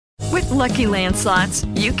Lucky Land Slots,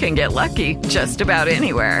 you can get lucky just about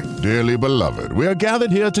anywhere. Dearly beloved, we are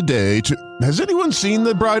gathered here today to... Has anyone seen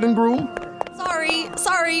the bride and groom?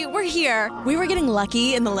 Sorry, we're here. We were getting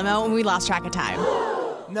lucky in the limo and we lost track of time.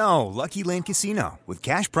 No, Lucky Land Casino, with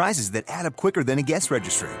cash prizes that add up quicker than a guest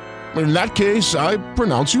registry. In that case, I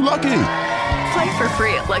pronounce you lucky. Play for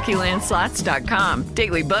free at LuckyLandSlots.com.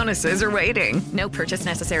 Daily bonuses are waiting. No purchase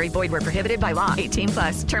necessary. Void where prohibited by law.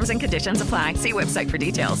 18+. Terms and conditions apply. See website for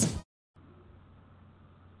details.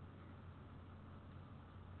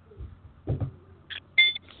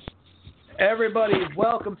 Everybody,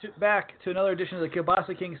 welcome back to another edition of the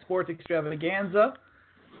Kielbasa King Sports Extravaganza.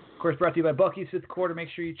 Of course, brought to you by Bucky's Fifth Quarter. Make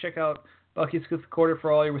sure you check out Bucky's Fifth Quarter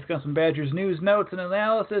for all your Wisconsin Badgers news, notes, and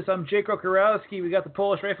analysis. I'm Jake Rokorowski. We got the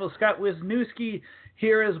Polish Rifle Scott Wisniewski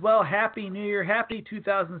here as well. Happy New Year. Happy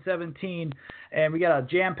 2017. And we got a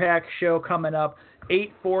jam-packed show coming up.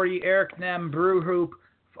 8:40, Eric Nehm, Brew Hoop,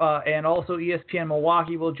 and also ESPN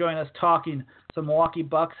Milwaukee will join us talking some Milwaukee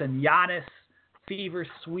Bucks and Giannis fever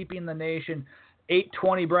sweeping the nation.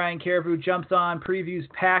 8:20, Brian Carriveau jumps on, previews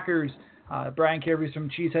Packers. Brian Carriveau from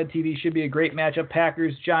Cheesehead TV. Should be a great matchup.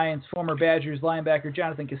 Packers, Giants, former Badgers linebacker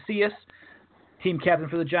Jonathan Casillas, team captain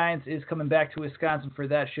for the Giants, is coming back to Wisconsin for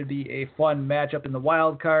that. Should be a fun matchup in the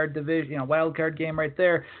wild card division, wild card game right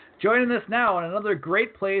there. Joining us now on another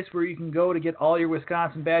great place where you can go to get all your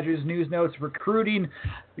Wisconsin Badgers news, notes, recruiting,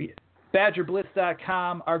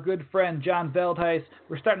 BadgerBlitz.com. Our good friend John Veldhuis.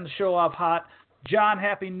 We're starting the show off hot. John,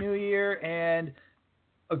 Happy New Year, and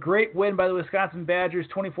a great win by the Wisconsin Badgers,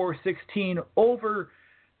 24-16, over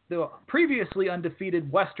the previously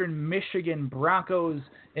undefeated Western Michigan Broncos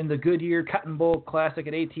in the Goodyear Cotton Bowl Classic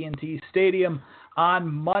at AT&T Stadium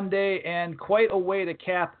on Monday, and quite a way to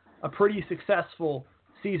cap a pretty successful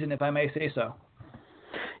season, if I may say so.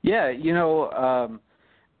 Yeah,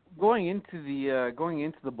 going into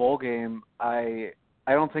the bowl game, I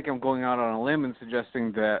don't think I'm going out on a limb and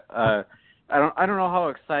suggesting that. I don't know how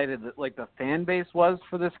excited the fan base was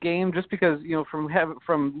for this game, just because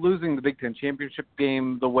from losing the Big Ten championship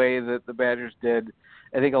game the way that the Badgers did,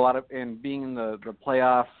 I think a lot of, and being in the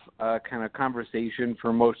playoff kind of conversation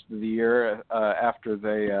for most of the year after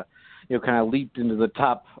they kind of leaped into the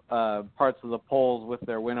top parts of the polls with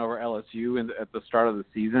their win over LSU at the start of the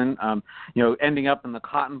season, ending up in the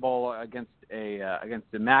Cotton Bowl against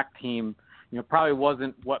the MAC team, probably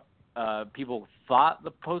wasn't what people thought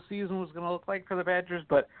the postseason was going to look like for the Badgers,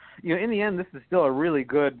 but in the end, this is still a really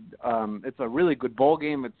good. It's a really good bowl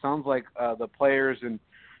game. It sounds like the players and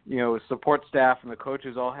support staff and the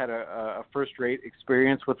coaches all had a first-rate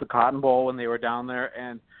experience with the Cotton Bowl when they were down there,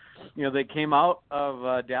 and they came out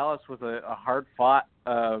of Dallas with a hard-fought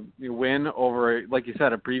win over, like you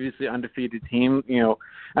said, a previously undefeated team.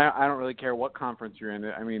 I don't really care what conference you're in.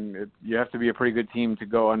 I mean, you have to be a pretty good team to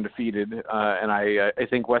go undefeated, and I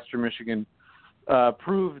think Western Michigan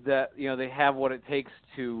proved that they have what it takes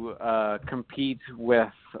to compete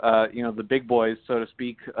with the big boys, so to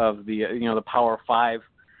speak, of the Power Five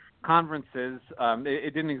conferences.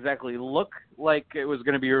 It didn't exactly look like it was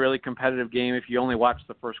going to be a really competitive game if you only watched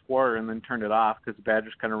the first quarter and then turned it off, because the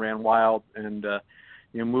Badgers kind of ran wild and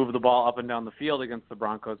moved the ball up and down the field against the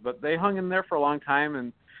Broncos. But they hung in there for a long time,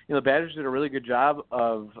 and the Badgers did a really good job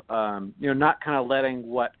of not kind of letting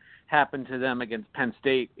what happened to them against Penn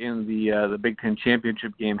State in the Big Ten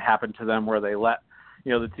championship game happen to them, where they let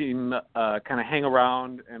the team kind of hang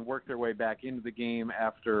around and work their way back into the game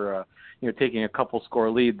after taking a couple score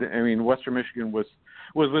lead. I mean, Western Michigan was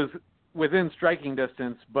within striking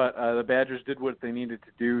distance, but the Badgers did what they needed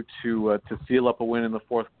to do to seal up a win in the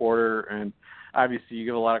fourth quarter. And obviously, you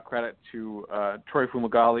give a lot of credit to Troy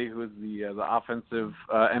Fumagalli, who is the offensive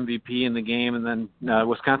MVP in the game, and then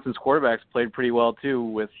Wisconsin's quarterbacks played pretty well too,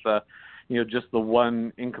 with just the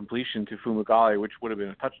one incompletion to Fumagalli, which would have been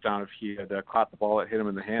a touchdown if he had caught the ball that hit him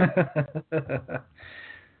in the hand.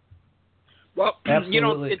 Well,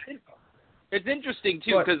 absolutely. It's interesting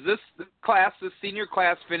too, because this senior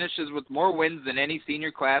class finishes with more wins than any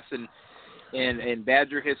senior class in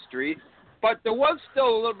Badger history. But there was still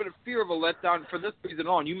a little bit of fear of a letdown for this season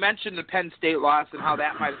alone. You mentioned the Penn State loss and how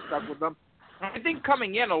that might have stuck with them. I think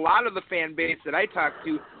coming in, a lot of the fan base that I talked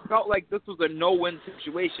to felt like this was a no-win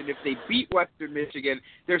situation. If they beat Western Michigan,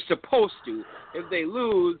 they're supposed to. If they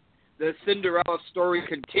lose, the Cinderella story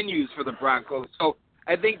continues for the Broncos. So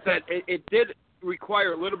I think that it did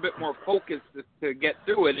require a little bit more focus to get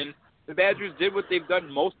through it. And the Badgers did what they've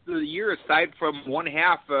done most of the year, aside from one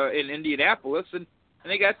half in Indianapolis, and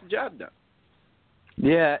they got the job done.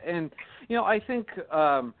 Yeah, and I think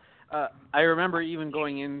I remember even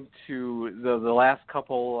going into the last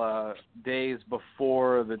couple days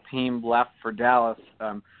before the team left for Dallas.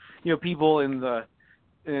 people in the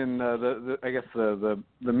I guess the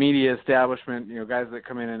media establishment, guys that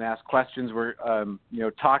come in and ask questions were,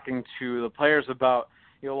 talking to the players about,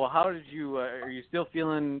 well, how did you, are you still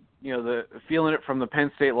feeling, feeling it from the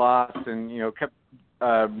Penn State loss, and, kept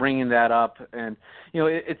bringing that up. And,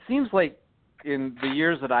 it seems like in the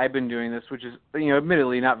years that I've been doing this, which is,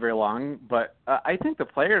 admittedly not very long, but I think the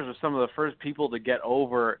players are some of the first people to get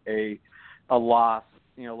over a loss,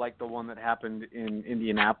 like the one that happened in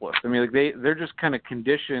Indianapolis. I mean, like they're just kind of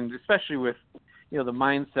conditioned, especially with, the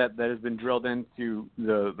mindset that has been drilled into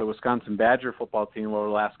the Wisconsin Badger football team over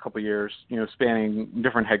the last couple of years, spanning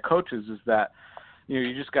different head coaches, is that,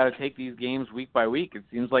 you just got to take these games week by week. It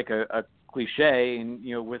seems like a cliche, and,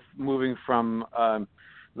 with moving from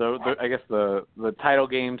the title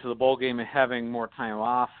game to the bowl game and having more time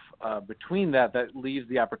off between that leaves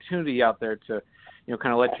the opportunity out there to,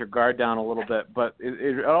 kind of let your guard down a little bit. But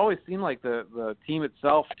it always seemed like the team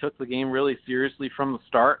itself took the game really seriously from the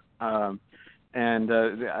start. And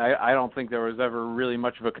I don't think there was ever really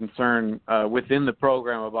much of a concern within the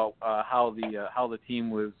program about how the team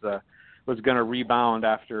was going to rebound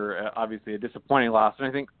after obviously a disappointing loss. And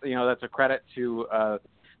I think that's a credit to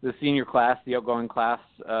the senior class, the outgoing class,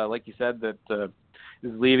 like you said, that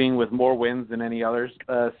is leaving with more wins than any other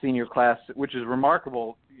senior class, which is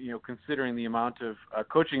remarkable, considering the amount of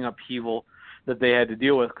coaching upheaval that they had to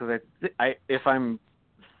deal with. Because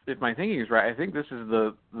if my thinking is right, I think this is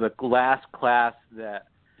the last class that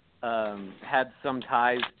had some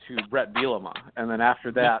ties to Brett Bielema, and then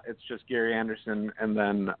after that, it's just Gary Anderson, and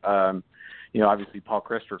then obviously Paul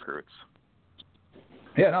Chryst recruits.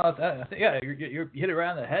 Yeah, no, you hit it right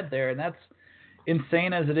on the head there, and that's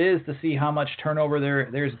insane as it is to see how much turnover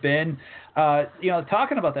there's been.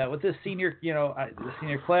 Talking about that with this senior, the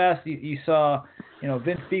senior class, you saw,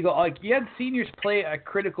 Vince Biegel, like you had seniors play a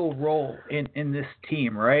critical role in this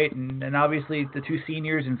team, right? And obviously the two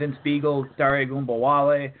seniors and Vince Biegel, Dare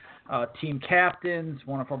Gumbawale, team captains,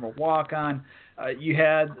 one a former walk-on. You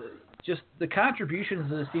had just the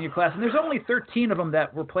contributions of the senior class, and there's only 13 of them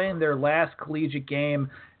that were playing their last collegiate game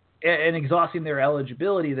and exhausting their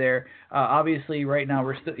eligibility there. Obviously, right now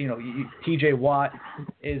we're still, T.J. Watt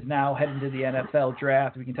is now heading to the NFL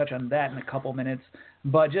draft. We can touch on that in a couple minutes.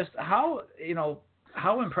 But just how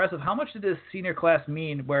impressive, how much did this senior class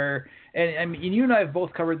mean? Where, and I mean, you and I have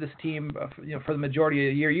both covered this team, for the majority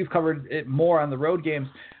of the year. You've covered it more on the road games.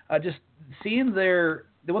 Just seeing the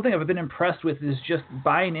one thing I've been impressed with is just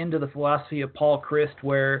buying into the philosophy of Paul Chryst,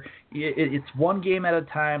 where it's one game at a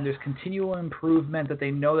time. There's continual improvement that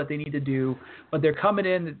they know that they need to do, but they're coming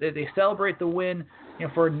in, they celebrate the win,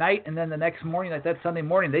 for a night, and then the next morning, like that Sunday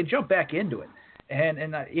morning, they jump back into it.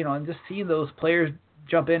 And just seeing those players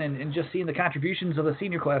jump in and just seeing the contributions of the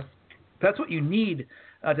senior class, that's what you need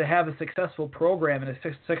to have a successful program and a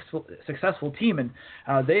successful team. And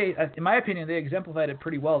they, in my opinion, they exemplified it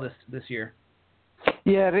pretty well this year.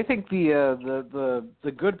 Yeah, and I think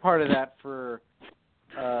the good part of that for,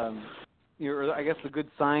 I guess the good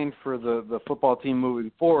sign for the football team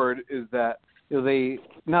moving forward is that they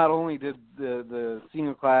not only did the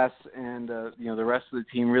senior class and the rest of the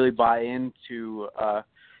team really buy into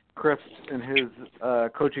Chryst and his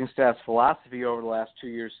coaching staff's philosophy over the last 2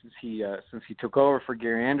 years since he took over for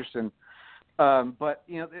Gary Anderson. But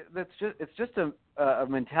it's just a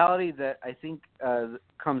mentality that I think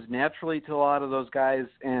comes naturally to a lot of those guys.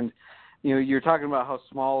 And you're talking about how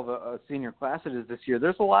small of a senior class it is this year.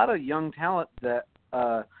 There's a lot of young talent that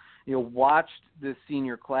watched this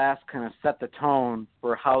senior class kind of set the tone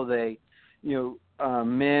for how they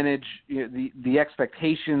manage the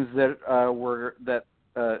expectations that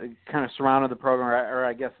kind of surrounded the program, or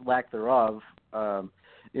I guess lack thereof. I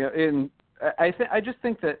just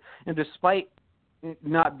think that, despite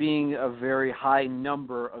not being a very high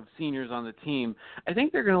number of seniors on the team, I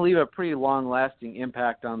think they're going to leave a pretty long-lasting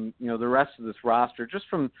impact on the rest of this roster. Just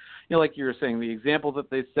from like you were saying, the example that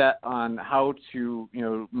they set on how to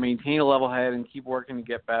maintain a level head and keep working to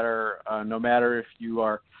get better, no matter if you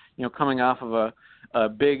are coming off of a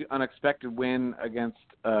big unexpected win against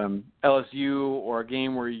LSU, or a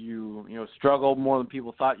game where you struggled more than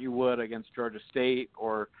people thought you would against Georgia State,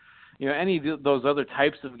 or any of those other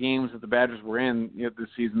types of games that the Badgers were in this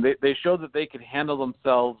season. They showed that they could handle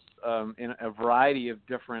themselves in a variety of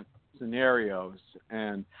different scenarios,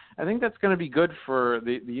 and I think that's going to be good for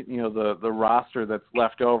the roster that's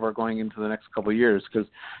left over going into the next couple of years, because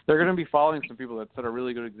they're going to be following some people that set a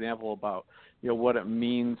really good example about what it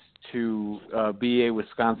means to be a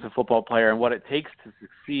Wisconsin football player and what it takes to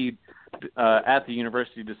succeed at the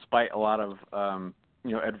university despite a lot of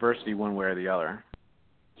adversity one way or the other.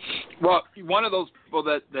 Well, one of those people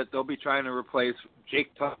that they'll be trying to replace, Jake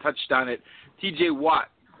touched on it, T.J. Watt.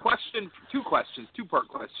 Two-part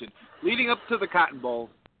question. Leading up to the Cotton Bowl,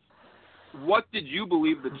 what did you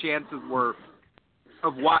believe the chances were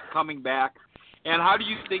of Watt coming back? And how do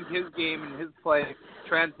you think his game and his play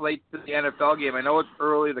translates to the NFL game? I know it's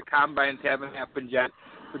early, the combines haven't happened yet,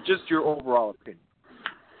 but just your overall opinion.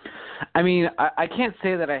 I mean, I can't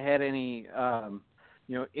say that I had any,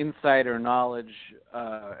 insight or knowledge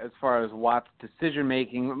as far as Watt's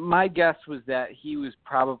decision-making. My guess was that he was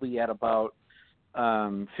probably at about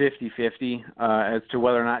 50-50 as to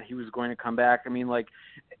whether or not he was going to come back. I mean, like,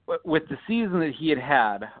 with the season that he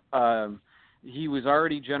had, he was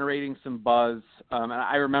already generating some buzz. And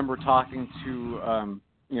I remember talking to,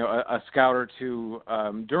 a scout or two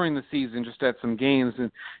during the season just at some games,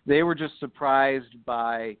 and they were just surprised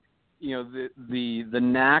by, the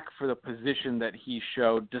knack for the position that he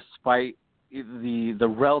showed despite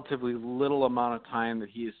the relatively little amount of time that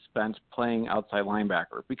he has spent playing outside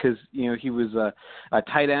linebacker, because he was a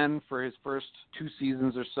tight end for his first 2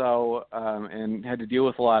 seasons or so, and had to deal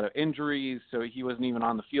with a lot of injuries, so he wasn't even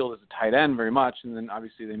on the field as a tight end very much. And then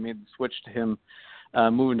obviously they made the switch to him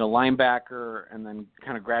moving to linebacker, and then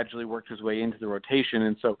kind of gradually worked his way into the rotation.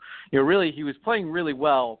 And so really he was playing really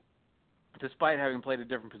well despite having played a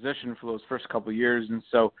different position for those first couple of years. And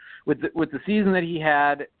so with the season that he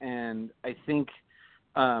had, and I think,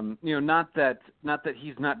 not that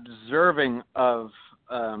he's not deserving of,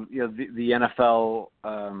 the NFL,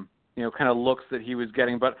 kind of looks that he was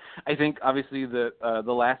getting, but I think obviously the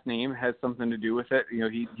last name has something to do with it.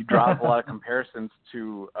 He draws a lot of comparisons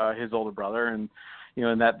to his older brother, and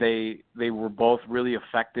and that they were both really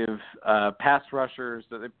effective pass rushers.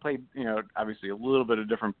 That they played, obviously a little bit of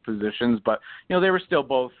different positions, but they were still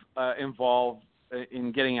both involved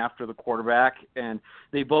in getting after the quarterback, and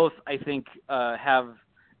they both, I think, have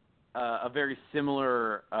a very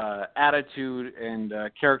similar attitude and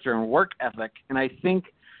character and work ethic. And I think,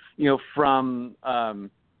 from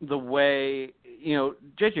the way,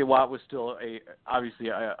 J.J. Watt was still obviously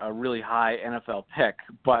a really high NFL pick,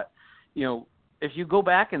 but if you go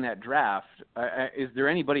back in that draft, is there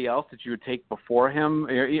anybody else that you would take before him?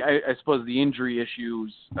 I suppose the injury issues,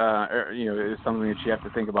 is something that you have to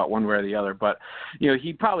think about one way or the other. But,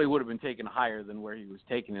 he probably would have been taken higher than where he was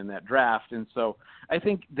taken in that draft. And so I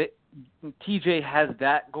think that TJ has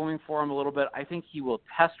that going for him a little bit. I think he will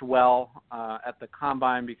test well at the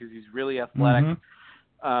combine because he's really athletic. Mm-hmm.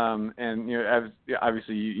 And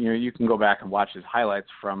obviously, you can go back and watch his highlights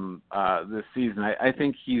from this season. I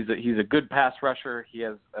think he's a good pass rusher. He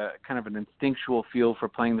has kind of an instinctual feel for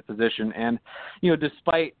playing the position, and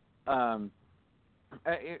despite, I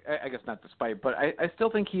guess not despite, but I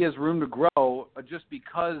still think he has room to grow just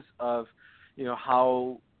because of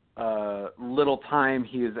how little time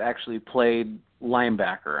he has actually played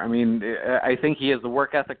linebacker. I mean, I think he has the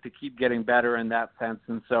work ethic to keep getting better in that sense,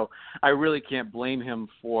 and so I really can't blame him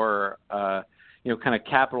for kind of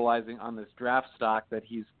capitalizing on this draft stock that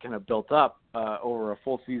he's kind of built up over a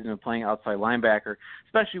full season of playing outside linebacker,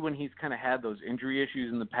 especially when he's kind of had those injury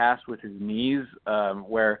issues in the past with his knees,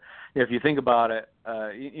 where if you think about it,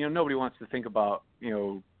 nobody wants to think about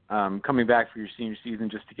coming back for your senior season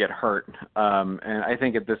just to get hurt, and I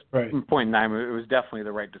think at this point in time it was definitely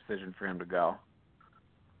the right decision for him to go.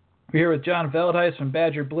 We're here with John Veldhuis from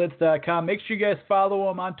BadgerBlitz.com. Make sure you guys follow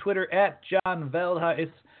him on Twitter at John Veldhuis.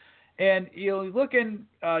 And looking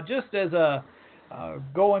just as a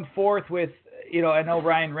going forth with, I know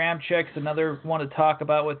Ryan Ramczyk's another one to talk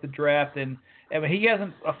about with the draft, and he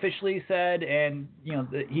hasn't officially said, and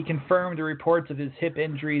he confirmed the reports of his hip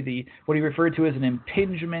injury, what he referred to as an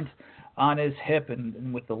impingement on his hip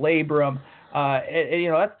and with the labrum.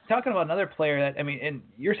 That's talking about another player that, and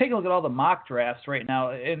you're taking a look at all the mock drafts right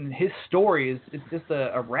now, and his story is just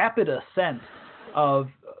a rapid ascent of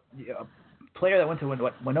a player that went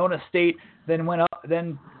to Winona State, then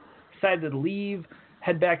decided to leave,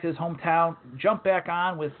 head back to his hometown, jump back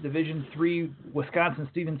on with Division III Wisconsin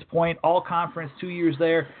Stevens Point, all conference, 2 years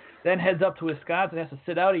there, then heads up to Wisconsin, has to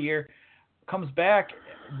sit out a year, comes back,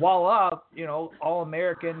 voila,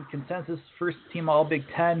 All-American, consensus, first team All Big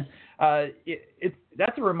Ten.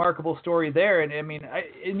 That's a remarkable story there. And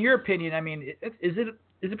in your opinion, is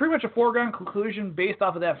it pretty much a foregone conclusion based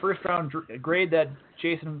off of that first round grade that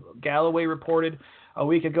Jason Galloway reported a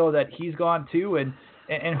week ago that he's gone too?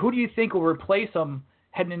 And who do you think will replace him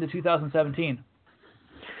heading into 2017?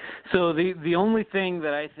 So the only thing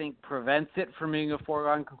that I think prevents it from being a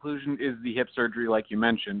foregone conclusion is the hip surgery, like you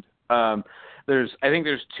mentioned. I think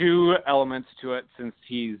there's two elements to it, since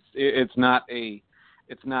it's not a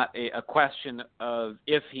it's not a question of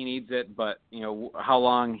if he needs it, but how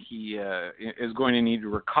long he is going to need to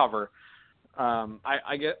recover.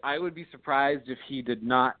 I would be surprised if he did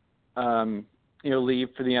not leave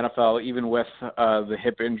for the NFL, even with the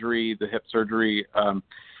hip injury, the hip surgery.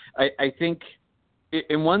 I think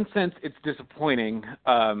in one sense it's disappointing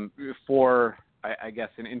for I guess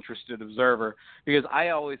an interested observer, because I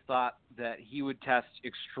always thought that he would test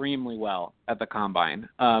extremely well at the combine.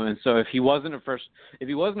 And so if he wasn't a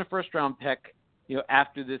first round pick,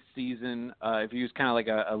 after this season, if he was kind of like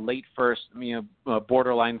a late first,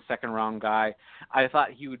 borderline second round guy, I thought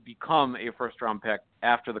he would become a first round pick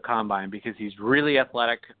after the combine because he's really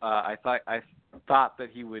athletic. I thought that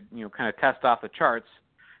he would, kind of test off the charts,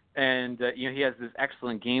 and he has this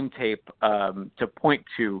excellent game tape to point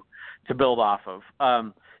to build off of.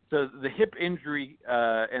 So the hip injury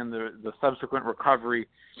and the subsequent recovery,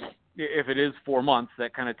 if it is 4 months,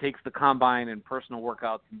 that kind of takes the combine and personal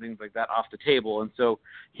workouts and things like that off the table. And so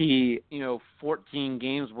he, 14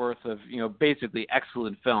 games worth of, basically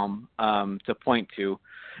excellent film to point to.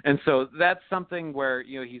 And so that's something where,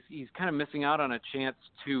 he's kind of missing out on a chance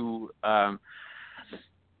to,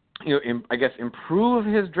 I guess improve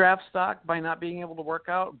his draft stock by not being able to work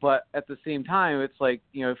out. But at the same time, it's like,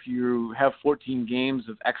 if you have 14 games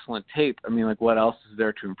of excellent tape, what else is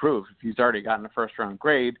there to improve? If he's already gotten a first round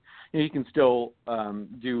grade, you can still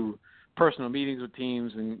do personal meetings with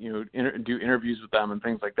teams and, do interviews with them and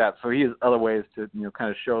things like that. So he has other ways to,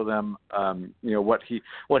 kind of show them, what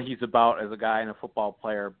he's about as a guy and a football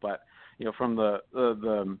player. But, from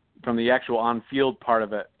the actual on-field part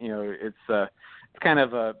of it, it's kind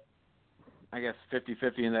of a, I guess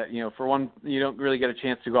 50-50 in that, for one, you don't really get a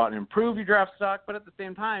chance to go out and improve your draft stock, but at the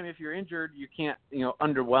same time, if you're injured, you can't,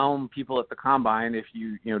 underwhelm people at the combine if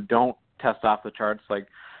you, don't test off the charts like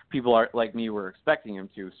people are like me were expecting him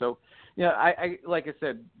to. So, I like I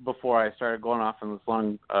said before I started going off on this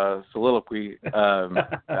long soliloquy,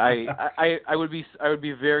 I would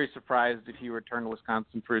be very surprised if he returned to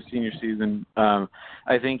Wisconsin for his senior season.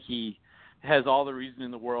 I think he has all the reason in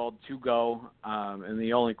the world to go, and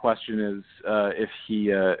the only question is if he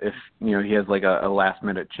has like a last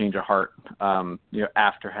minute change of heart,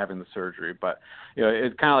 after having the surgery. But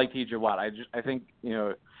it's kind of like T.J. Watt. I think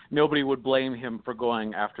nobody would blame him for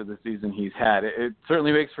going after the season he's had. It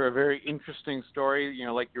certainly makes for a very interesting story,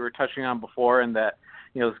 like you were touching on before, and that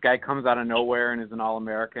this guy comes out of nowhere and is an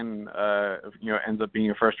All-American, ends up being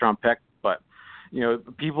a first round pick, but.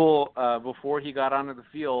 People before he got onto the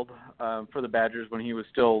field for the Badgers, when he was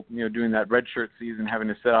still, doing that redshirt season, having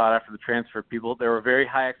to sit out after the transfer, there were very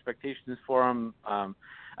high expectations for him.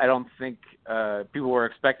 I don't think people were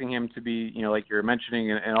expecting him to be, like you were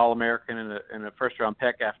mentioning, an All-American and a first-round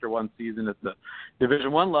pick after one season at the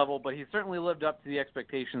Division I level, but he certainly lived up to the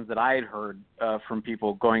expectations that I had heard from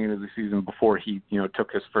people going into the season before he,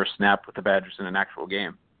 took his first snap with the Badgers in an actual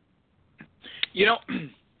game.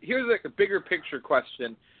 Here's a bigger picture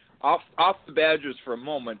question off the Badgers for a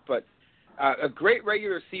moment, but a great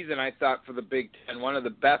regular season, I thought, for the Big Ten, one of the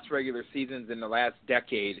best regular seasons in the last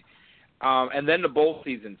decade, and then the bowl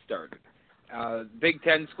season started. Big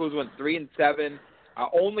Ten schools went 3-7.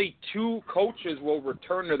 Only 2 coaches will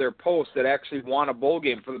return to their post that actually won a bowl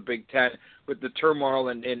game for the Big Ten with the turmoil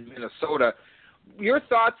in Minnesota. Your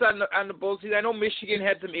thoughts on the bowl season? I know Michigan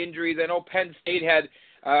had some injuries. I know Penn State had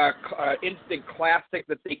instant classic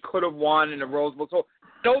that they could have won in the Rose Bowl. So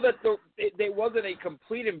know that there wasn't a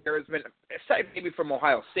complete embarrassment, aside maybe from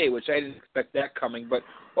Ohio State, which I didn't expect that coming. But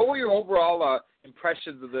what were your overall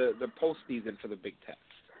impressions of the postseason for the Big Ten?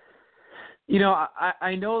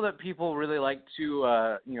 I know that people really like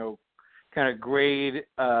to, kind of grade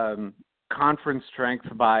conference strength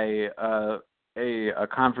by a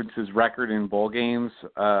conference's record in bowl games.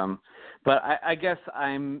 But I guess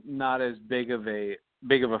I'm not as big of a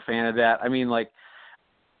fan of that.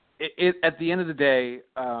 At the end of the day,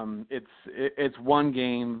 it's one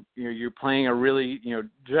game. You're playing a really,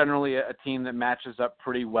 generally a team that matches up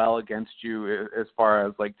pretty well against you as far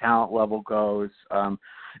as like talent level goes.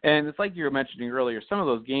 And it's like you were mentioning earlier, some of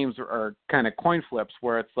those games are kind of coin flips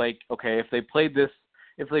where it's like, okay, if they played the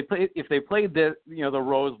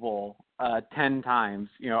Rose Bowl 10 times,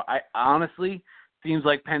 I honestly seems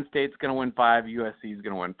like Penn State's going to win 5, USC is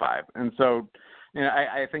going to win 5, and so.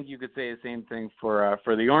 I think you could say the same thing for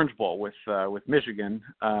the Orange Bowl with Michigan,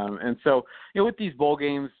 and so with these bowl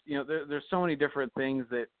games, there's so many different things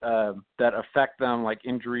that affect them, like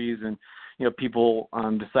injuries and people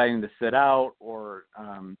deciding to sit out or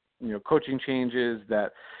coaching changes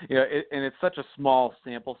that and it's such a small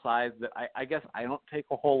sample size that I guess I don't take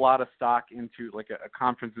a whole lot of stock into like a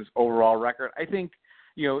conference's overall record. I think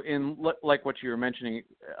in like what you were mentioning,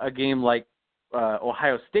 a game like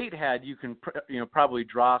Ohio State had, you can probably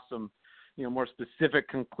draw some more specific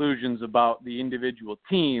conclusions about the individual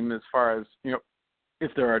team as far as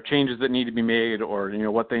if there are changes that need to be made or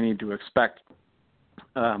what they need to expect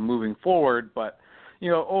moving forward. But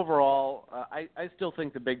overall, I still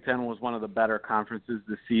think the Big Ten was one of the better conferences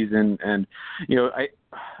this season, and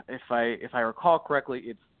if I recall correctly,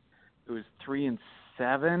 it was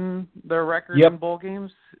 3-7 their record in bowl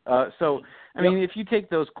games. So I mean, if you take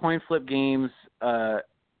those coin flip games,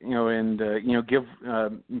 and give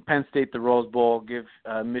Penn State the Rose Bowl, give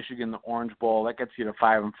Michigan the Orange Bowl, that gets you to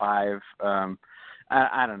 5-5.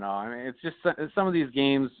 I don't know. I mean, it's just some of these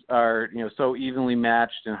games are so evenly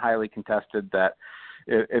matched and highly contested that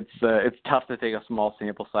it's tough to take a small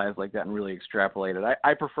sample size like that and really extrapolate it.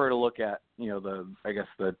 I prefer to look at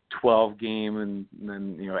the 12 game and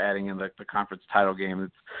then adding in the conference title game.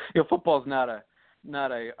 It's football's not a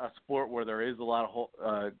sport where there is a lot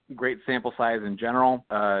of great sample size in general.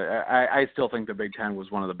 I still think the Big Ten was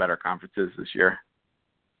one of the better conferences this year.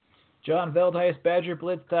 John Veldhuis,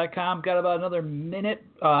 BadgerBlitz.com. Got about another minute.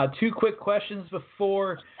 2 quick questions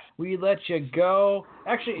before we let you go.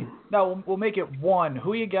 Actually, no, we'll make it one.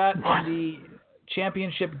 Who you got in the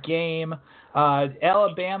championship game,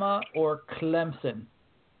 Alabama or Clemson?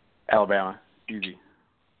 Alabama. Easy.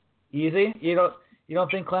 Easy? You don't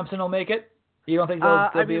think Clemson will make it? You don't think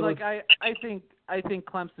they'll be able to... I think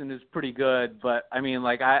Clemson is pretty good, but I mean,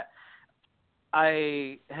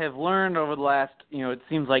 I have learned over the last, it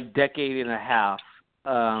seems like decade and a half,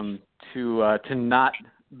 to not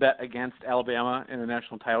bet against Alabama in the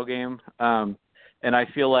national title game. And I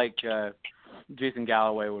feel like Jason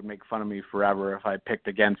Galloway would make fun of me forever if I picked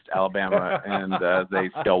against Alabama and they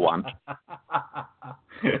still won.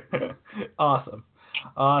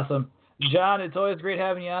 Awesome. John, it's always great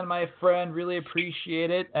having you on, my friend. Really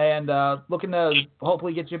appreciate it. And looking to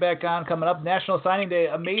hopefully get you back on coming up. National Signing Day,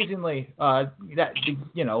 amazingly, the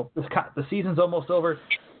season's almost over.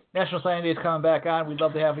 National Signing Day is coming back on. We'd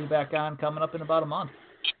love to have you back on coming up in about a month.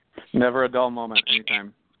 Never a dull moment,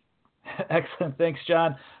 anytime. Excellent. Thanks,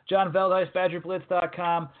 John. John Veldhuis,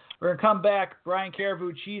 BadgerBlitz.com. We're going to come back. Brian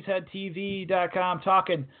Carriveau, CheeseheadTV.com,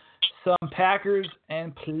 talking some Packers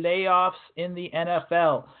and playoffs in the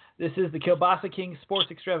NFL. This is the Kielbasa King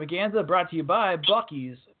Sports Extravaganza, brought to you by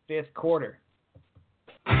Bucky's Fifth Quarter.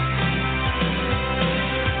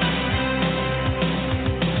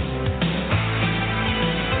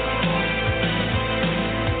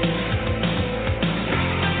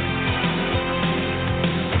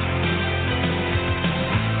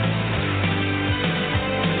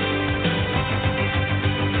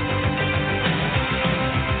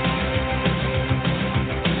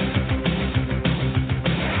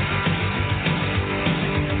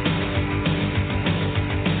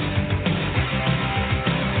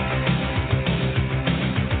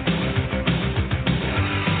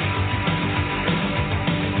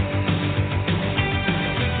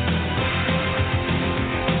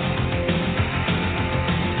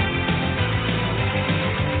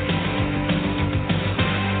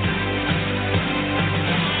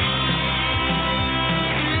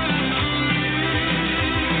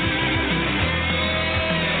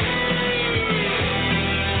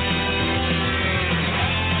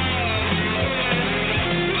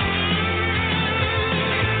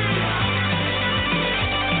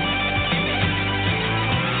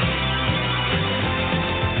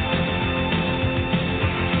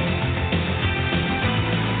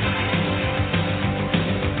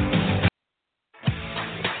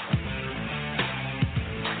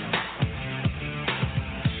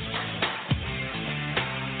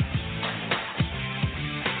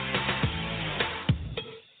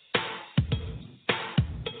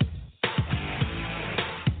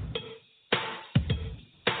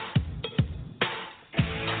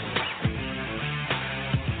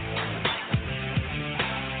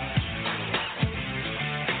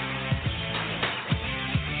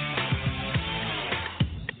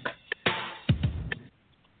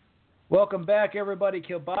 Welcome back, everybody.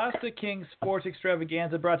 Kielbasa King Sports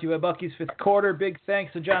Extravaganza, brought to you by Bucky's Fifth Quarter. Big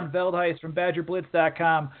thanks to John Veldhuis from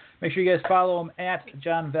BadgerBlitz.com. Make sure you guys follow him at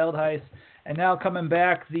John Veldhuis. And now coming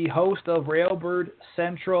back, the host of Railbird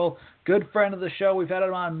Central, good friend of the show. We've had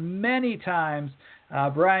him on many times,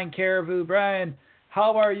 Brian Carriveau. Brian,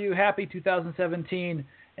 how are you? Happy 2017,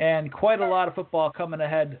 and quite a lot of football coming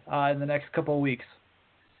ahead in the next couple of weeks.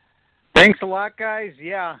 Thanks a lot, guys.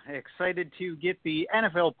 Yeah, excited to get the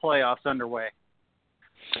NFL playoffs underway.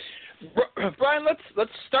 Brian,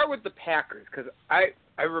 let's start with the Packers, because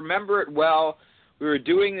I remember it well. We were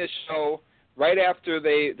doing this show right after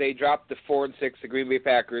they dropped the 4-6, the Green Bay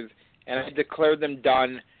Packers, and I declared them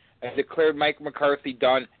done. I declared Mike McCarthy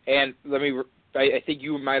done, and I think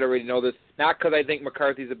you might already know this, not because I think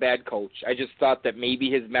McCarthy's a bad coach. I just thought that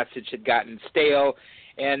maybe his message had gotten stale,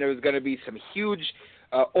 and there was going to be some huge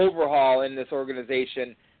overhaul in this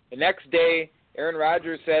organization. The next day, Aaron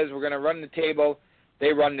Rodgers says we're going to run the table.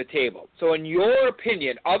 They run the table. So in your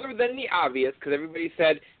opinion, other than the obvious, because everybody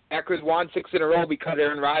said Packers won 6 in a row because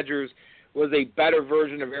Aaron Rodgers was a better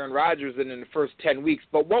version of Aaron Rodgers than in the first 10 weeks,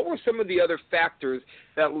 but what were some of the other factors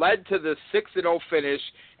that led to the 6-0 finish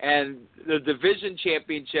and the division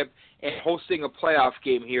championship and hosting a playoff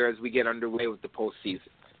game here as we get underway with the postseason?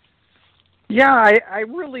 Yeah, I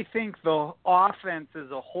really think the offense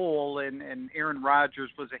as a whole, and Aaron Rodgers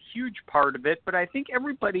was a huge part of it, but I think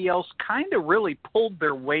everybody else kind of really pulled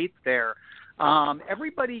their weight there.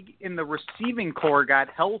 Everybody in the receiving core got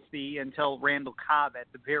healthy until Randall Cobb at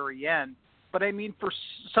the very end. But, I mean, for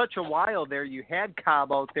such a while there, you had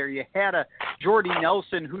Cobb out there. You had a Jordy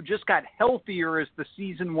Nelson who just got healthier as the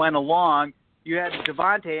season went along. You had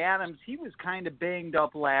Devontae Adams. He was kind of banged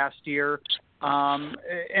up last year.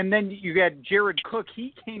 And then you had Jared Cook.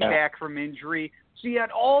 He came back from injury. So you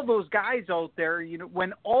had all those guys out there. You know,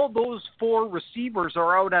 when all those 4 receivers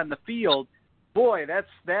are out on the field, boy,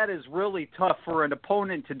 that is really tough for an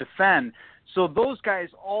opponent to defend. So those guys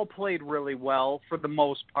all played really well for the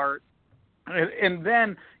most part. And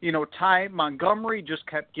then, you know, Ty Montgomery just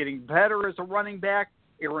kept getting better as a running back.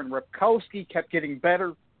 Aaron Ripkowski kept getting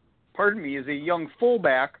better, as a young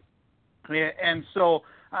fullback. And so,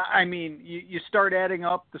 I mean, you start adding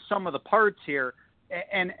up the sum of the parts here,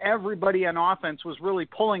 and everybody on offense was really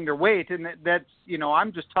pulling their weight. And that's, you know,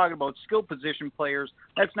 I'm just talking about skill position players.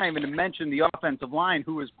 That's not even to mention the offensive line,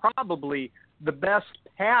 who is probably the best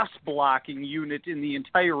pass blocking unit in the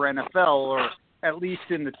entire NFL, or at least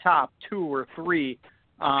in the top 2 or 3.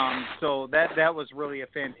 So that was really a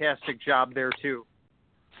fantastic job there too.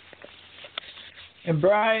 And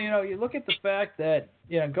Brian, you know, you look at the fact that,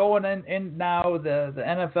 you know, going in now the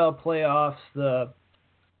NFL playoffs,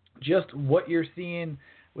 just what you're seeing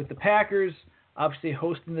with the Packers, obviously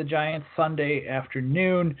hosting the Giants Sunday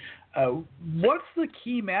afternoon. What's the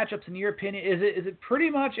key matchups in your opinion? Is it pretty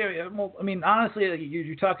much? I mean, honestly,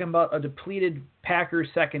 you're talking about a depleted Packers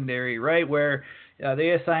secondary, right? Where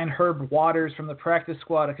they assigned Herb Waters from the practice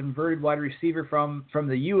squad, a converted wide receiver from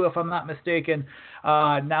the U, if I'm not mistaken.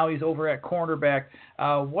 Now he's over at cornerback.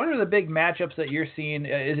 What are the big matchups that you're seeing?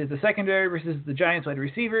 Is it the secondary versus the Giants wide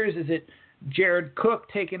receivers? Is it Jared Cook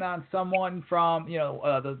taking on someone from, you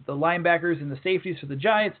know, the linebackers and the safeties for the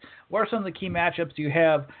Giants? What are some of the key matchups you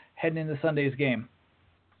have heading into Sunday's game?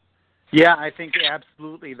 Yeah, I think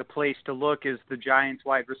absolutely the place to look is the Giants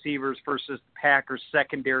wide receivers versus the Packers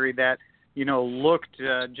secondary that, you know, looked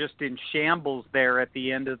just in shambles there at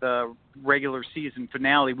the end of the regular season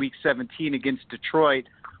finale, Week 17 against Detroit,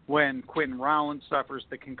 when Quentin Rollins suffers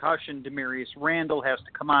the concussion. Demarius Randall has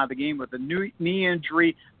to come out of the game with a knee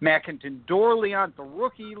injury. Mackinton Dorleant, the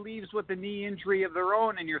rookie, leaves with a knee injury of their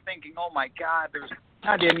own, and you're thinking, oh, my God, there's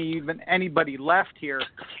not anybody left here.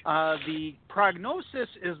 The prognosis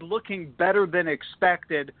is looking better than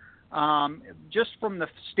expected, just from the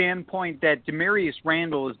standpoint that Demarius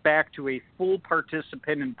Randall is back to a full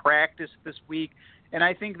participant in practice this week, and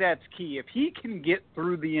I think that's key. If he can get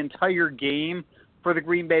through the entire game for the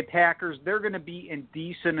Green Bay Packers, they're going to be in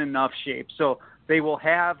decent enough shape. So they will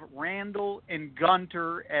have Randall and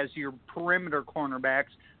Gunter as your perimeter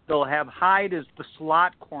cornerbacks. They'll have Hyde as the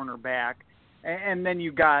slot cornerback. And then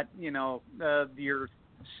you got, you know, your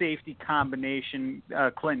safety combination,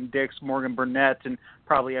 Clinton Dix, Morgan Burnett, and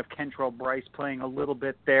probably have Kentrell Bryce playing a little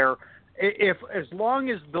bit there. As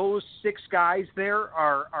long as those 6 guys there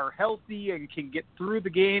are healthy and can get through the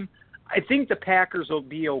game, I think the Packers will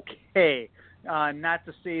be okay. Not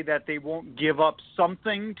to say that they won't give up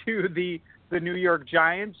something to the New York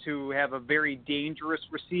Giants, who have a very dangerous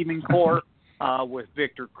receiving core with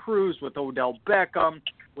Victor Cruz, with Odell Beckham,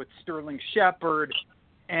 with Sterling Shepard,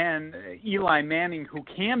 and Eli Manning, who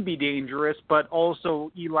can be dangerous, but also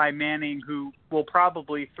Eli Manning, who will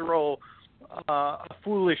probably throw a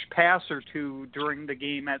foolish pass or 2 during the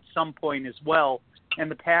game at some point as well. And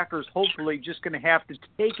the Packers hopefully just going to have to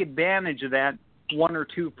take advantage of that 1 or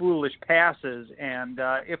 2 foolish passes, and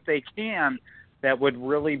if they can, that would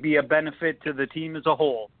really be a benefit to the team as a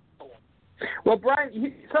whole. Well,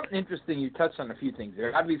 Brian, something interesting, you touched on a few things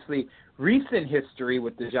there. Obviously, recent history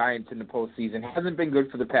with the Giants in the postseason hasn't been good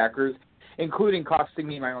for the Packers, including costing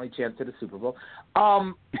me my only chance at a Super Bowl.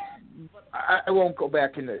 I won't go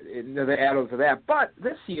back into the annals of that, but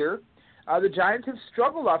this year, the Giants have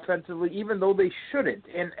struggled offensively, even though they shouldn't.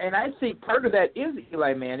 And I think part of that is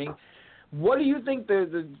Eli Manning. What do you think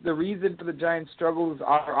the reason for the Giants' struggles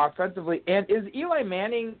are offensively? And is Eli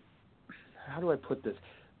Manning, how do I put this,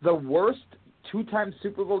 the worst two-time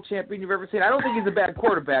Super Bowl champion you've ever seen? I don't think he's a bad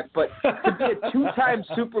quarterback, but to be a two-time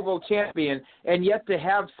Super Bowl champion and yet to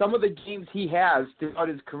have some of the games he has throughout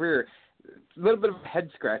his career, a little bit of a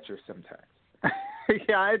head-scratcher sometimes.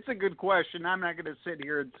 Yeah, it's a good question. I'm not going to sit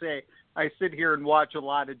here and say I sit here and watch a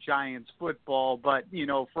lot of Giants football, but,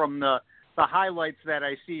 from the highlights that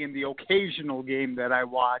I see in the occasional game that I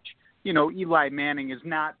watch, Eli Manning is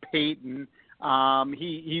not Peyton.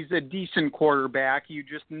 He's a decent quarterback. You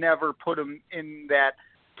just never put him in that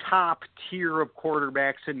top tier of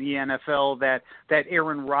quarterbacks in the NFL that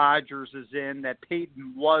Aaron Rodgers is in, that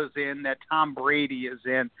Peyton was in, that Tom Brady is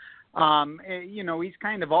in. He's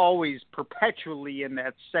kind of always perpetually in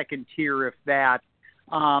that second tier, if that.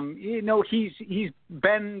 He's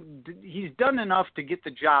done enough to get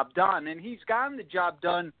the job done, and he's gotten the job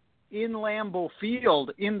done in Lambeau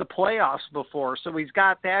Field in the playoffs before, so he's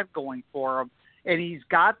got that going for him, and he's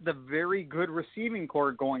got the very good receiving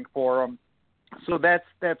core going for him. So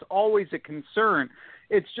that's always a concern.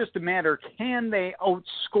 It's just a matter, can they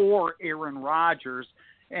outscore Aaron Rodgers?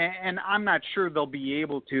 And I'm not sure they'll be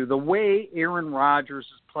able to. The way Aaron Rodgers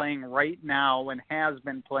is playing right now and has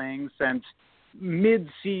been playing since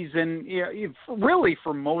mid-season, really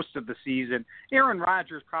for most of the season, Aaron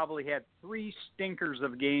Rodgers probably had 3 stinkers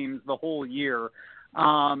of games the whole year.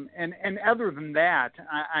 And other than that,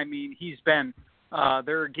 I mean, he's been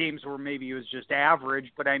there are games where maybe he was just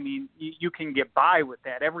average, but I mean, you can get by with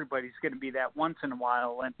that. Everybody's going to be that once in a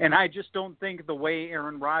while. And I just don't think the way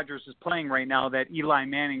Aaron Rodgers is playing right now that Eli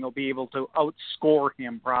Manning will be able to outscore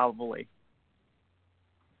him probably.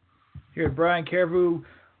 Here, Brian Carriveau,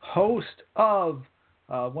 host of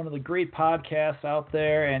one of the great podcasts out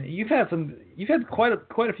there, and you've had quite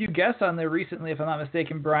a few guests on there recently, if I'm not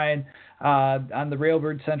mistaken, Brian, on the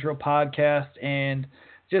Railbird Central podcast, and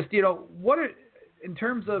just in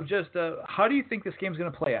terms of just how do you think this game's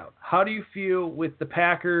going to play out? How do you feel with the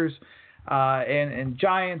Packers and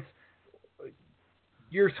Giants?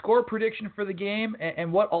 Your score prediction for the game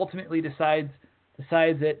and what ultimately decides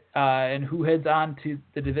it and who heads on to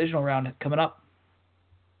the divisional round coming up?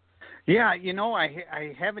 Yeah,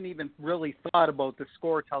 I haven't even really thought about the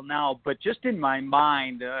score till now, but just in my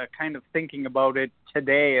mind, kind of thinking about it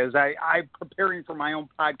today as I'm preparing for my own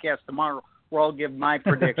podcast tomorrow, where I'll give my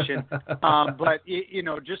prediction. But,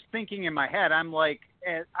 just thinking in my head, I'm like,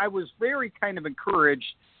 I was very kind of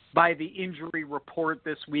encouraged by the injury report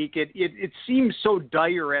this week. It seemed so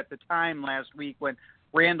dire at the time last week when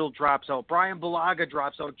Randall drops out, Brian Bulaga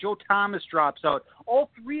drops out, Joe Thomas drops out. All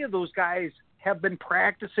 3 of those guys have been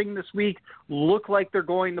practicing this week, look like they're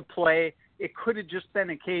going to play. It could have just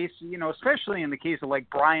been a case, especially in the case of like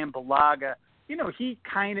Brian Bulaga, he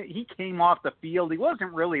came off the field. He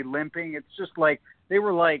wasn't really limping. It's just like they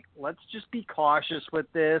were like, let's just be cautious with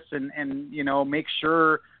this and make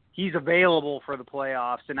sure he's available for the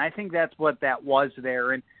playoffs. And I think that's what that was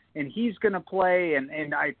there. And he's going to play.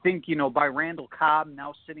 And I think, by Randall Cobb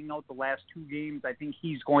now sitting out the last 2 games, I think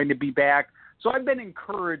he's going to be back. So I've been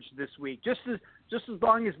encouraged this week, just as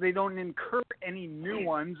long as they don't incur any new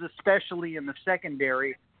ones, especially in the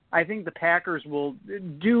secondary. I think the Packers will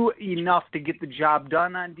do enough to get the job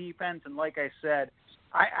done on defense. And like I said,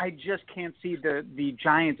 I just can't see the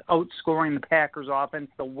Giants outscoring the Packers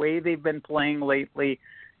offense the way they've been playing lately.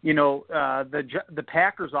 The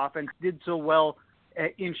Packers offense did so well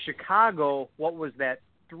in Chicago. What was that,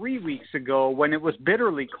 3 weeks ago when it was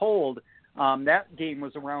bitterly cold? That game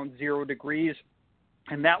was around 0 degrees,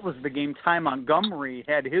 and that was the game Ty Montgomery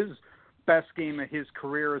had his best game of his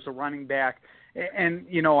career as a running back. And,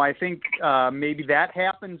 I think maybe that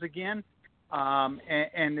happens again.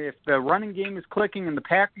 And if the running game is clicking and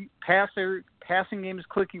the passing game is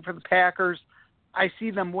clicking for the Packers, I see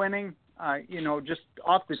them winning. Just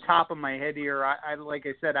off the top of my head here, I like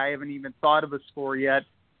I said, I haven't even thought of a score yet.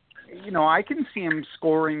 I can see him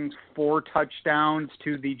scoring 4 touchdowns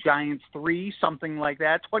to the Giants 3, something like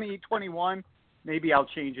that, 28-21. Maybe I'll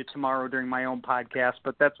change it tomorrow during my own podcast,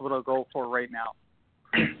 but that's what I'll go for right now.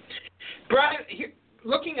 Brian,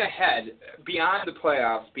 looking ahead, beyond the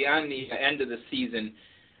playoffs, beyond the end of the season,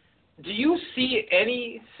 do you see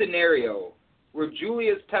any scenario where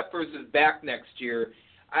Julius Peppers is back next year?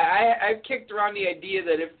 I've kicked around the idea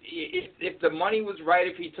that if the money was right,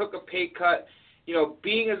 if he took a pay cut,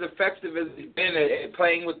 being as effective as he's been at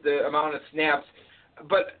playing with the amount of snaps,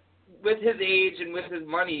 but with his age and with his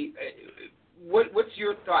money, what's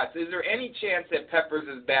your thoughts? Is there any chance that Peppers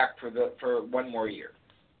is back for one more year?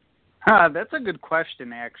 That's a good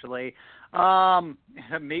question, actually.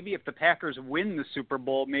 Maybe if the Packers win the Super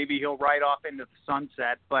Bowl, maybe he'll ride off into the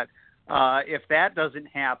sunset. But if that doesn't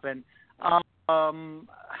happen,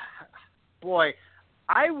 boy,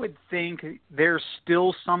 I would think there's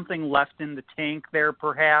still something left in the tank there,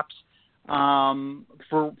 perhaps,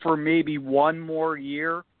 for maybe one more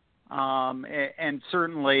year. And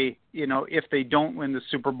certainly, if they don't win the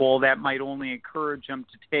Super Bowl, that might only encourage them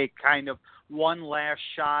to take kind of one last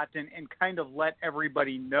shot and kind of let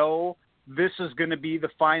everybody know this is going to be the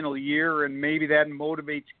final year, and maybe that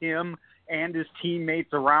motivates him and his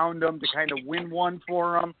teammates around him to kind of win one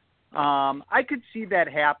for him. I could see that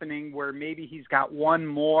happening where maybe he's got one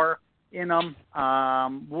more in him.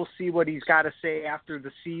 We'll see what he's got to say after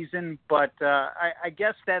the season, but I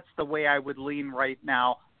guess that's the way I would lean right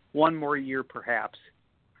now. One more year, perhaps.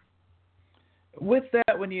 With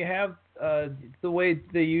that, when you have the way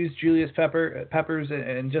they use Julius Peppers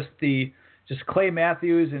and just Clay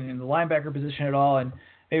Matthews and the linebacker position at all, and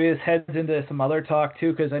maybe this heads into some other talk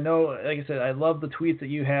too, because I know, like I said, I love the tweets that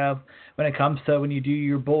you have when it comes to when you do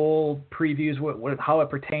your bowl previews, how it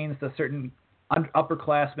pertains to certain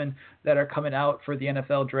upperclassmen that are coming out for the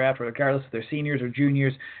NFL draft, regardless if they're seniors or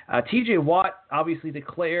juniors. T.J. Watt obviously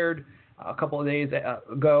declared a couple of days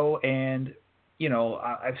ago, and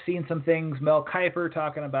I've seen some things. Mel Kiper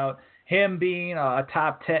talking about him being a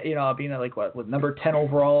top 10, being number 10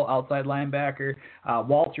 overall outside linebacker.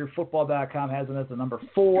 WalterFootball.com has him as the number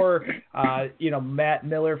 4. Matt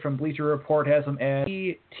Miller from Bleacher Report has him as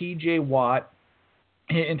T.J. Watt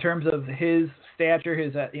in terms of his stature,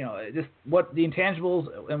 his just what the intangibles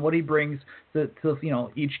and what he brings to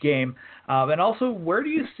each game, and also where do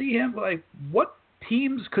you see him? Like, what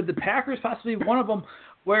teams could the Packers possibly be one of them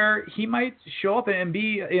where he might show up and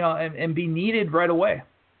be and be needed right away?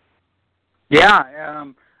 Yeah,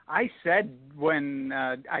 I said when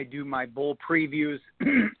I do my bowl previews,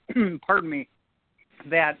 pardon me,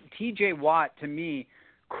 that T.J. Watt to me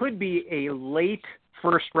could be a late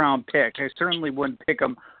first-round pick. I certainly wouldn't pick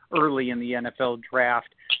him early in the NFL draft,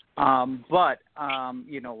 but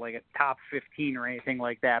like a top 15 or anything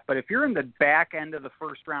like that. But if you're in the back end of the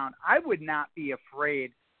first round, I would not be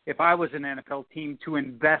afraid, if I was an NFL team, to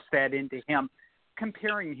invest that into him,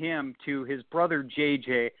 comparing him to his brother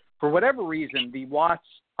J.J. For whatever reason, the Watts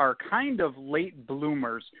are kind of late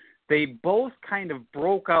bloomers. They both kind of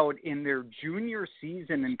broke out in their junior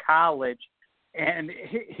season in college, and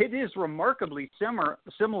it is remarkably similar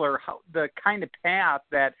how the kind of path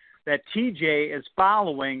that TJ is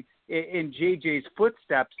following in JJ's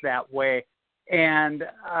footsteps that way. And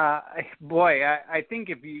I think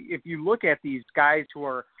if you look at these guys who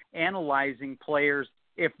are analyzing players,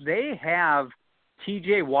 if they have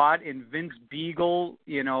TJ Watt and Vince Beagle,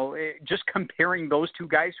 just comparing those two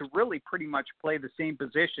guys who really pretty much play the same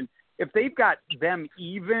position, if they've got them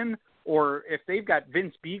even, or if they've got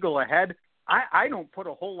Vince Beagle ahead, I don't put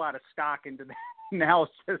a whole lot of stock into that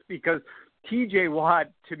analysis, because TJ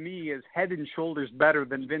Watt to me is head and shoulders better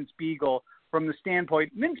than Vince Beagle from the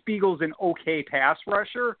standpoint. Vince Beagle's an okay pass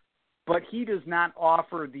rusher, but he does not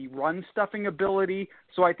offer the run stuffing ability.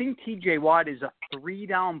 So I think TJ Watt is a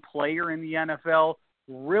 3-down player in the NFL,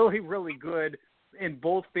 really, really good in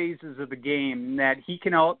both phases of the game, that he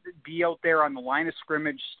can be out there on the line of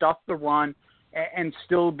scrimmage, stuff the run, and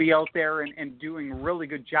still be out there and doing a really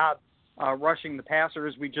good job rushing the passer,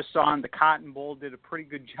 as we just saw in the Cotton Bowl, did a pretty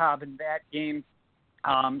good job in that game.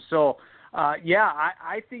 I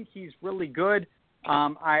think he's really good.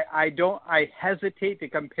 I hesitate to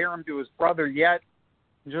compare him to his brother yet,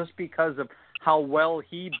 just because of how well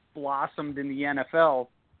he blossomed in the NFL.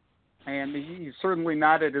 And he's certainly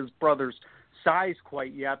not at his brother's size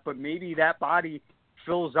quite yet, but maybe that body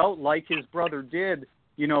fills out like his brother did,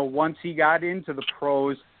 once he got into the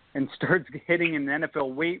pros and starts hitting in the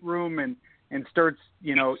NFL weight room and starts,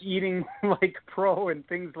 eating like pro and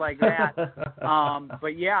things like that.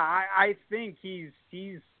 I think he's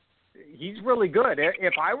really good.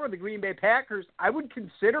 If I were the Green Bay Packers, I would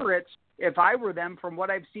consider it if I were them, from what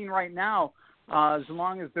I've seen right now, as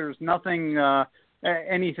long as there's nothing,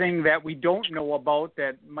 anything that we don't know about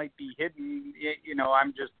that might be hidden.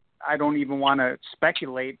 I don't even want to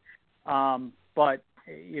speculate. But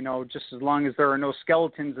just as long as there are no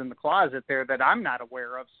skeletons in the closet there that I'm not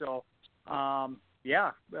aware of. So,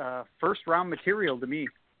 first round material to me.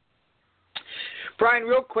 Brian,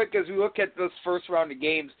 real quick, as we look at this first round of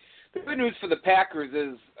games, the good news for the Packers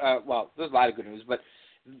is, there's a lot of good news, but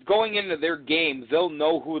going into their games, they'll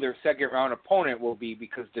know who their second round opponent will be,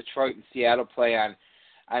 because Detroit and Seattle play on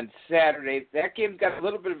on Saturday. That game's got a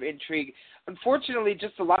little bit of intrigue. Unfortunately,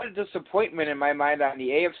 just a lot of disappointment in my mind on the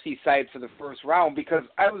AFC side for the first round because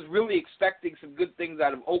I was really expecting some good things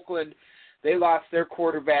out of Oakland. They lost their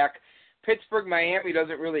quarterback. Pittsburgh, Miami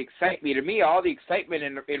doesn't really excite me. To me, all the excitement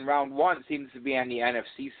in round one seems to be on the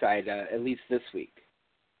NFC side, at least this week.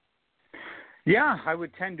 Yeah, I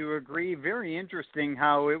would tend to agree. Very interesting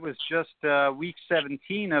how it was just week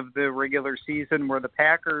 17 of the regular season where the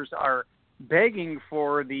Packers are begging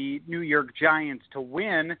for the New York Giants to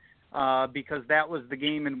win because that was the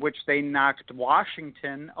game in which they knocked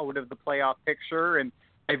Washington out of the playoff picture. And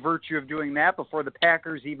by virtue of doing that, before the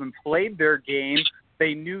Packers even played their game,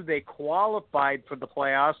 they knew they qualified for the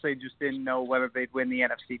playoffs. They just didn't know whether they'd win the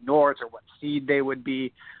NFC North or what seed they would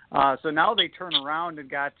be. So now they turn around and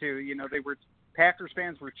got to, Packers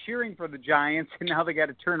fans were cheering for the Giants, and now they got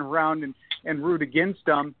to turn around and root against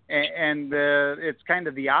them. And it's kind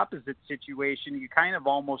of the opposite situation. You kind of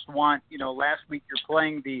almost want, last week you're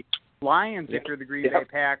playing the Lions if you're the Green Bay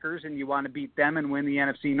Packers, and you want to beat them and win the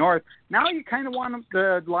NFC North. Now you kind of want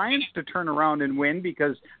the Lions to turn around and win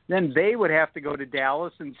because then they would have to go to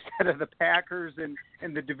Dallas instead of the Packers in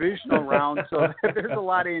the divisional round. So there's a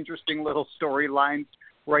lot of interesting little storylines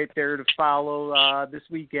right there to follow this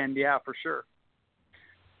weekend, yeah, for sure.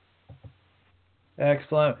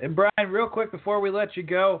 Excellent. And Brian, real quick before we let you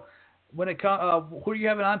go, when it who do you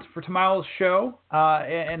have on for tomorrow's show,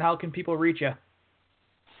 and how can people reach you?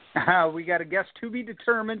 We got a guest to be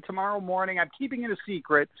determined tomorrow morning. I'm keeping it a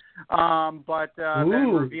secret, but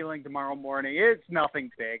then revealing tomorrow morning. It's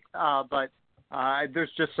nothing big, but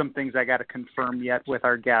there's just some things I got to confirm yet with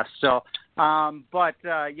our guests. So,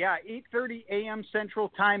 8:30 a.m. Central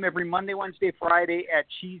Time every Monday, Wednesday, Friday at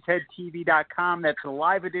cheeseheadtv.com. That's a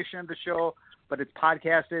live edition of the show, but it's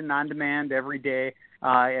podcasted and on demand every day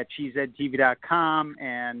at cheeseheadtv.com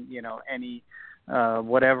and, any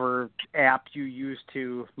whatever app you use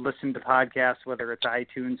to listen to podcasts, whether it's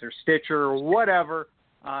iTunes or Stitcher or whatever,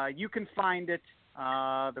 you can find it,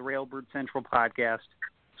 the Railbird Central podcast.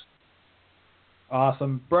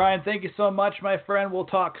 Awesome. Brian, thank you so much, my friend. We'll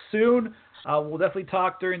talk soon. We'll definitely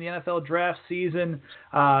talk during the NFL draft season,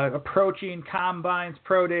 approaching combines,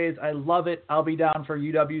 pro days. I love it. I'll be down for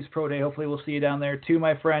UW's pro day. Hopefully we'll see you down there too,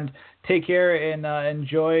 my friend. Take care and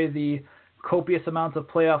enjoy the copious amounts of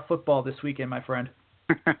playoff football this weekend, my friend.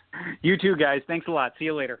 You too, guys. Thanks a lot. See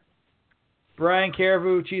you later. Brian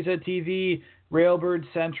Carriveau, Cheesehead TV, Railbird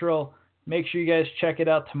Central. Make sure you guys check it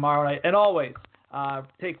out tomorrow night. And always, let's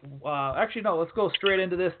go straight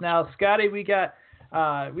into this now. Scotty, we go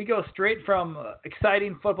straight from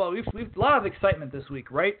exciting football. We've a lot of excitement this week,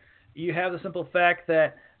 right? You have the simple fact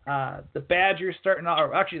that the Badgers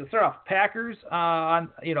let's start off Packers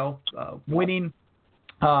winning,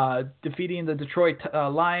 defeating the Detroit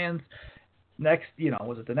Lions. Next,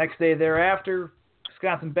 was it the next day thereafter?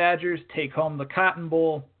 Wisconsin Badgers take home the Cotton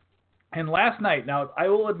Bowl. And last night, now I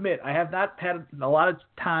will admit, I have not had a lot of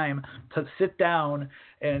time to sit down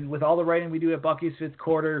and with all the writing we do at Bucky's Fifth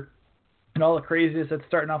Quarter and all the craziness that's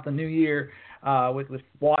starting off the new year with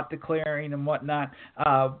Watt declaring and whatnot,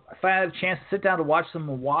 I finally had a chance to sit down to watch some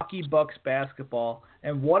Milwaukee Bucks basketball.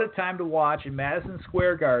 And what a time to watch in Madison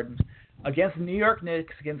Square Garden against the New York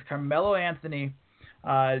Knicks, against Carmelo Anthony,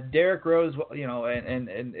 Derrick Rose,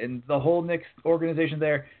 and the whole Knicks organization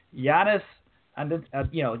there. Giannis. And then,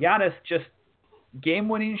 Giannis just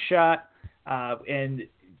game-winning shot and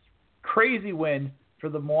crazy win for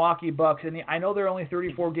the Milwaukee Bucks. And I know they're only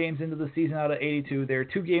 34 games into the season out of 82. They're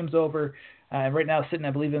 2 games over, and right now sitting,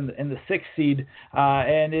 I believe, in the 6th seed.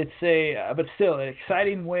 And it's but still an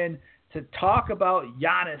exciting win. To talk about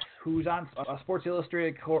Giannis, who's on a Sports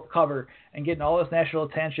Illustrated cover and getting all this national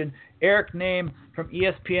attention, Eric Nehm from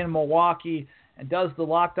ESPN Milwaukee and does the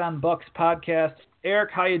Locked On Bucks podcast.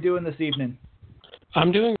 Eric, how you doing this evening?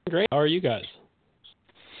 I'm doing great. How are you guys?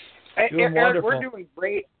 Doing Eric, wonderful. we're doing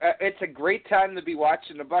great. It's a great time to be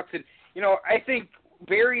watching the Bucks, and I think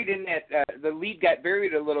buried in that the lead got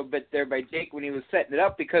buried a little bit there by Jake when he was setting it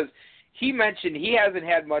up because he mentioned he hasn't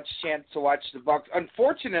had much chance to watch the Bucks.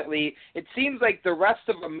 Unfortunately, it seems like the rest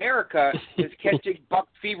of America is catching Buck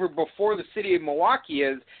fever before the city of Milwaukee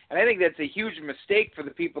is, and I think that's a huge mistake for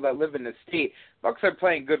the people that live in the state. Bucks are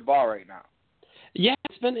playing good ball right now. Yeah,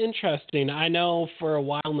 it's been interesting. I know for a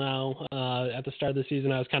while now, at the start of the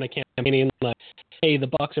season, I was kind of campaigning like, hey, the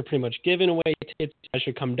Bucks are pretty much giving away tickets. I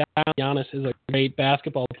should come down. Giannis is a great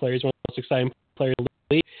basketball player. He's one of the most exciting players in the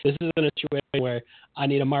league. This is in a situation where I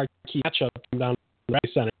need a marquee matchup to come down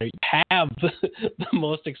center. You have the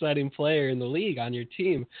most exciting player in the league on your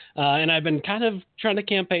team. And I've been kind of trying to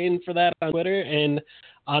campaign for that on Twitter. And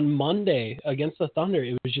on Monday against the Thunder,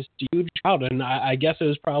 it was just a huge crowd. And I guess it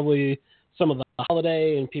was probably some of the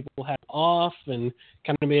holiday and people had off and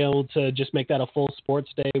kind of be able to just make that a full sports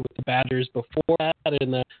day with the Badgers before that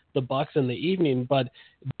and the Bucks in the evening. But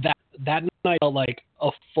that night felt like a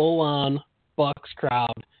full-on Bucks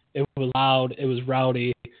crowd. It was loud. It was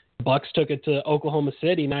rowdy. The Bucks took it to Oklahoma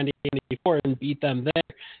City 1984 and beat them there.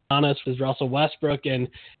 Giannis was Russell Westbrook, and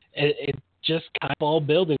it just kind of all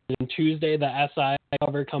building. And Tuesday, the SI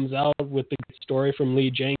cover comes out with the story from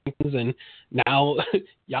Lee Jenkins, and now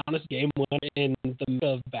Giannis game one in the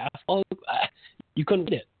middle of basketball. You couldn't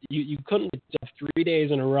beat it. You couldn't 3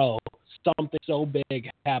 days in a row. Something so big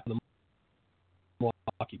happened to the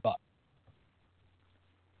Milwaukee Bucks.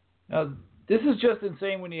 Now, this is just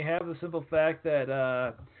insane when you have the simple fact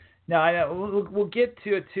that now I know we'll get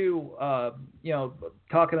to it too.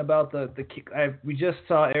 Talking about we just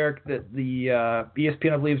saw Eric that the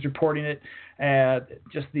ESPN I believe is reporting it.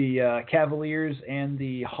 Just the Cavaliers and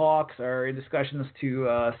the Hawks are in discussions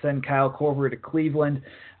to send Kyle Korver to Cleveland.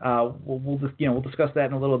 We'll discuss that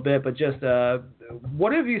in a little bit. But just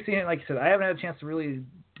what have you seen? Like I said, I haven't had a chance to really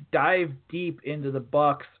dive deep into the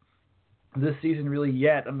Bucks this season really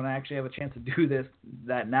yet. I'm going to actually have a chance to do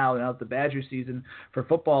that now that the Badger season for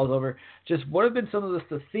football is over. Just what have been some of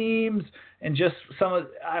the themes and just some of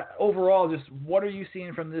overall, just what are you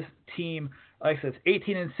seeing from this team? Like I said, it's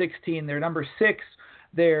 18-16. They're number 6.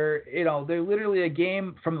 They're literally a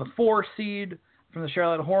game from the 4 seed from the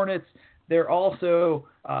Charlotte Hornets. They're also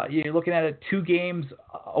you're looking at it 2 games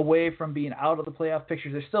away from being out of the playoff picture.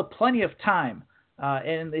 There's still plenty of time.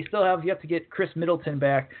 And they still have yet to get Chris Middleton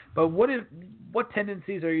back. But what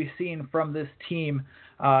tendencies are you seeing from this team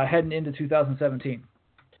heading into 2017?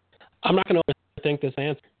 I'm not going to overthink this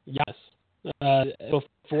answer. Yes.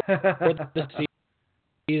 Before the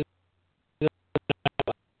season,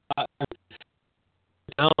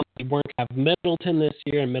 we weren't going to have Middleton this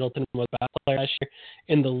year, and Middleton was a bad player last year.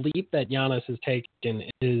 And the leap that Giannis has taken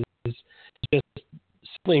is just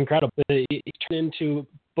simply incredible. He's turned into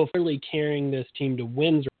fully carrying this team to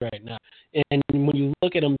wins right now. And when you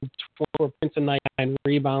look at him, 4 points a night, 9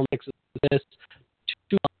 rebounds, 6 assists,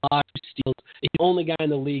 2 blocks, 2 steals. He's the only guy in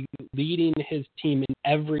the league leading his team in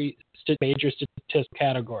every major statistical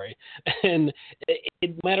category. And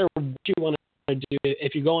it matter what you want to do.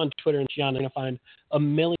 If you go on Twitter and Giannis, you're going to find a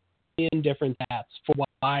million different stats for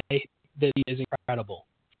why that he is incredible.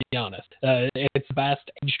 To be honest, it's the best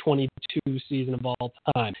age 22 season of all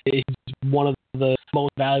time. He's one of the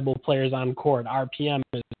most valuable players on court. RPM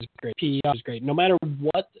is great. PER is great. No matter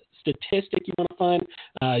what statistic you want to find,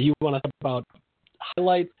 you want to talk about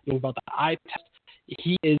highlights, you want about the eye test,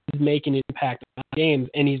 he is making an impact on games,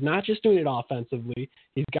 and he's not just doing it offensively.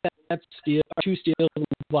 He's got that steal, 2 steals and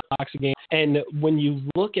blocks a game. And when you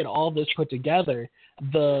look at all this put together,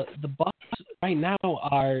 the Bucks right now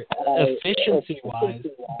are efficiency-wise,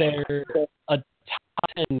 they're a top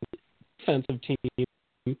 10 defensive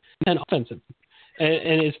team and offensive.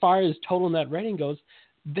 And as far as total net rating goes,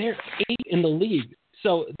 they're 8 in the league.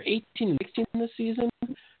 So they're 18-16 this season,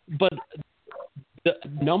 but the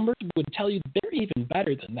numbers would tell you they're even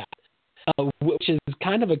better than that, which is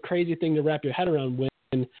kind of a crazy thing to wrap your head around when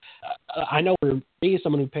I know for me,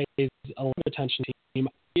 someone who pays a lot of attention to the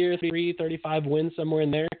team, 35 wins somewhere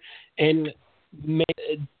in there, and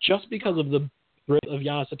just because of the growth of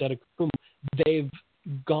Giannis Antetokounmpo, they've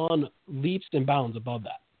gone leaps and bounds above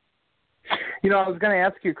that. I was going to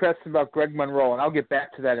ask you a question about Greg Monroe, and I'll get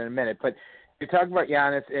back to that in a minute. But you're talking about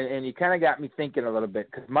Giannis, and you kind of got me thinking a little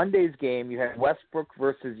bit, because Monday's game, you had Westbrook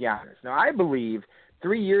versus Giannis. Now, I believe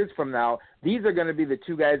 3 years from now, these are going to be the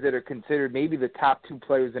 2 guys that are considered maybe the top 2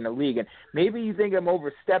 players in the league. And maybe you think I'm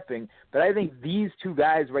overstepping, but I think these 2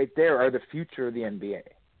 guys right there are the future of the NBA.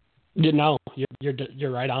 No,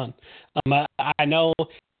 you're right on. I know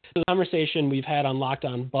the conversation we've had on Locked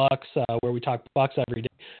On Bucks, where we talk Bucks every day.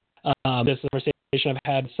 This conversation I've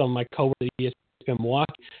had with some of my coworkers at ESPN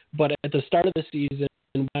Milwaukee. But at the start of the season,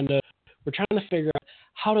 we're trying to figure out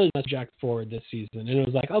how to project forward this season. And it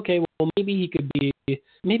was like, okay, well maybe he could be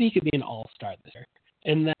an all-star this year.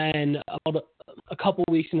 And then about a couple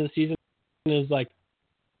weeks into the season, it was like,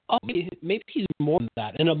 oh, maybe he's more than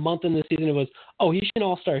that. And a month into the season, it was, oh, he's an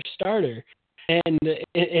all-star starter. And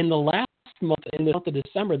in the last month, in the month of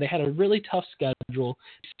December, they had a really tough schedule.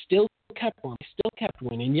 Still kept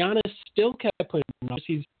winning. Giannis still kept putting numbers.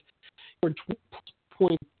 He's scored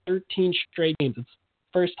 12.13 straight games. It's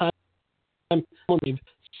the first time they've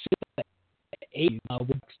 8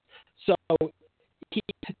 weeks. So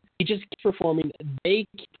he just keeps performing. They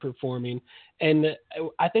keep performing. And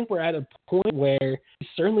I think we're at a point where he's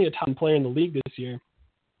certainly a top player in the league this year.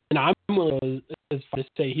 And I'm willing as far to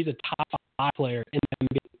say he's a top 5 player in the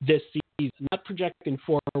NBA this season. Not projecting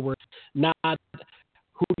forward, not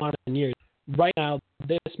who won in years. Right now,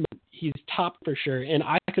 he's top for sure. And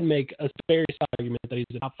I could make a very solid argument that he's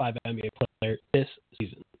a top 5 NBA player this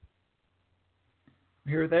season.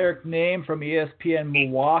 Here with Eric Nehm from ESPN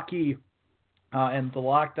Milwaukee and the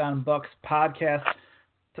Locked On Bucks podcast.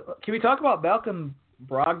 Can we talk about Malcolm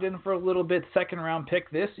Brogdon for a little bit? Second-round pick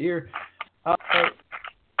this year.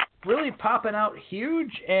 Really popping out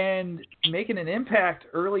huge and making an impact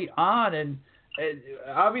early on. And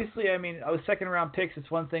obviously, I mean, with second-round picks, it's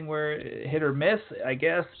one thing where hit or miss, I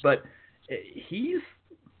guess. But he's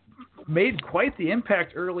made quite the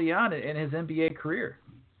impact early on in his NBA career.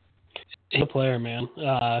 He's a player, man.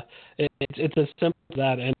 It's as simple as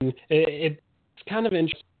that. And it's kind of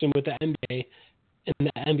interesting with the NBA.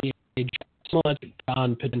 And the NBA so much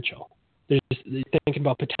on potential. They're thinking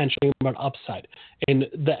about potential, about upside. And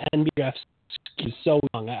the NBA is so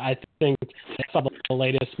young. I think I saw the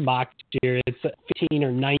latest mock year. It's 15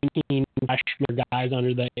 or 19 freshman guys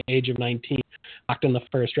under the age of 19 mocked in the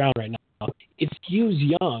first round right now. It's huge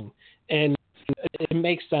young. And it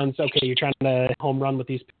makes sense. Okay, you're trying to home run with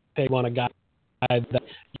these picks. You want a guy that you're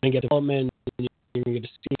going to get development and you're going to get to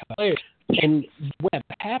see players. And when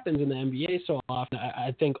that happens in the NBA so often,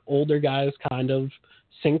 I think older guys kind of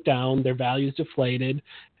sink down, their value's deflated,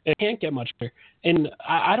 and can't get much better. And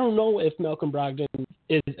I don't know if Malcolm Brogdon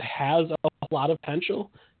has a lot of potential,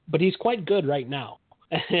 but he's quite good right now.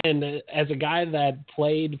 And as a guy that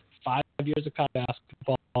played 5 years of college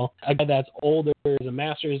basketball, a guy that's older, has a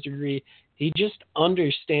master's degree, he just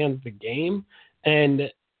understands the game.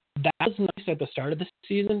 And that was nice at the start of the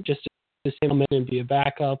season, just to come in and be a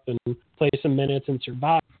backup and play some minutes and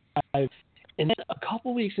survive. And then a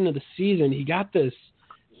couple weeks into the season, he got this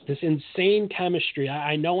insane chemistry.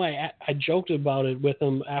 I know I joked about it with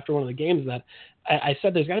him after one of the games that I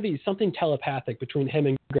said there's got to be something telepathic between him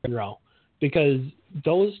and Carriveau, because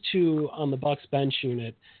those two on the Bucks bench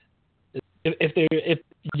unit, if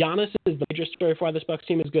Giannis is the major story for why this Bucks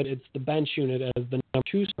team is good, it's the bench unit as the number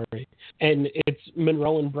 2 story, and it's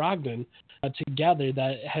Monroe and Brogdon together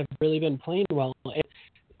that have really been playing well. And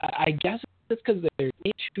I guess it's because they're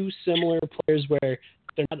 2 similar players where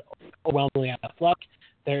they're not overwhelmingly athletic.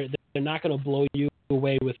 They're not going to blow you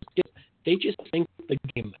away with skills. They just think the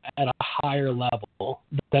game at a higher level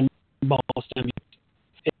than most. I mean,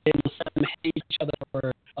 they'll hate each other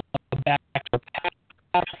for a back or pass,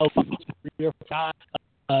 a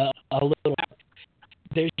little.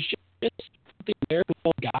 There's just something there with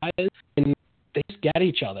those guys, and they just get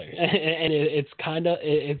each other. And it's kind of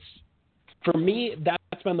for me,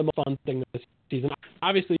 that's been the most fun thing this season.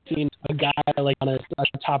 Obviously, seeing a guy like on a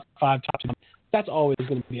top 5, top 10, that's always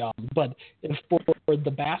going to be awesome. But for the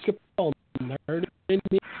basketball nerd in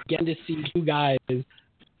me, getting to see 2 guys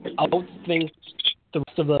outthink the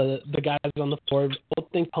rest of the guys on the floor,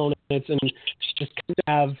 outthink opponents, and just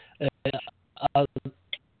kind of have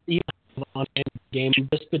even on game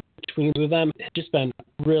just between them, it's just been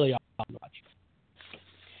really awesome to watch.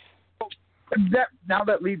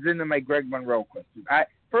 That leads into my Greg Monroe question.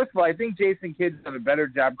 First of all, I think Jason Kidd's done a better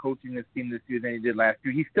job coaching this team this year than he did last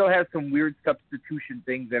year. He still has some weird substitution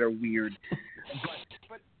things that are weird.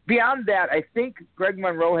 But beyond that, I think Greg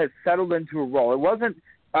Monroe has settled into a role. It wasn't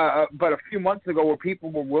but a few months ago where people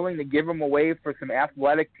were willing to give him away for some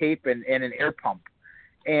athletic tape and an air pump.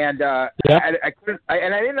 And I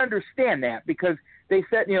didn't understand that, because they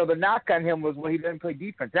said, the knock on him was, well, he didn't play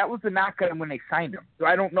defense. That was the knock on him when they signed him. So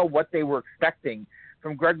I don't know what they were expecting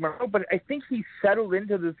from Greg Monroe, but I think he's settled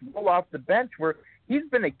into this role off the bench where he's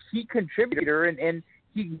been a key contributor, and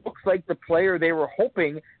he looks like the player they were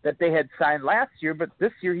hoping that they had signed last year, but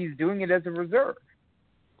this year he's doing it as a reserve.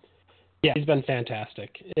 Yeah, he's been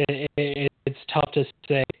fantastic. It's tough to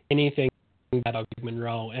say anything about Greg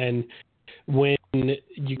Monroe, and when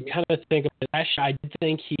you kind of think of it, I did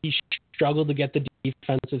think he struggled to get the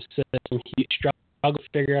defensive system. He struggled to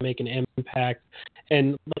figure out making an impact.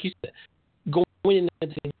 And like you said, going into the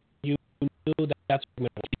season, you knew that's an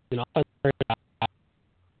offensive guy.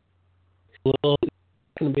 Going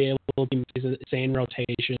to be able to make insane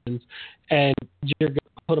rotations, and you're going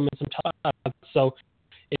to put him in some tough spots. So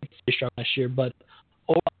it's a struggle last year, but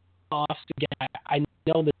overall, I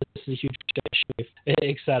know this is a huge issue,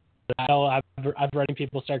 except I know I've read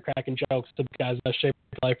people start cracking jokes to guys best shape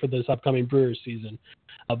of life for this upcoming Brewers season.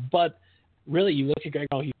 But really, you look at Greg,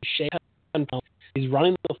 he's shaved 10 pounds. He's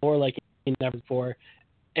running the floor like he never before,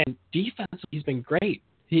 and defense, he's been great.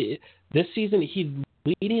 This season, he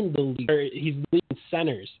leading the league. He's leading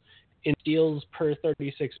centers in steals per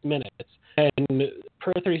 36 minutes. And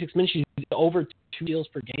per 36 minutes, he's over 2 steals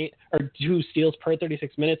per game, or 2 steals per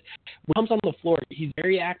 36 minutes. When he comes on the floor, he's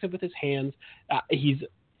very active with his hands.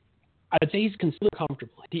 I'd say he's considerably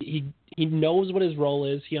comfortable. He knows what his role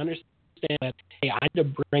is. He understands that, hey, I need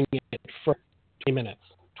to bring it for 20 minutes,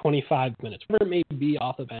 25 minutes, whatever it may be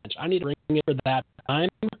off the bench. I need to bring it for that time.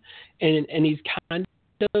 And he's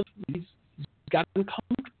he's gotten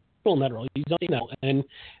comfortable in that role. He's done that, and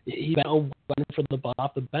he's been a weapon for the Bucks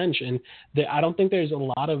off the bench. And I don't think there's a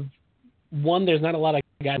lot of there's not a lot of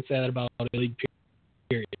guys say that about the league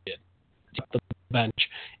period. The bench,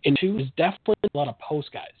 and 2, there's definitely a lot of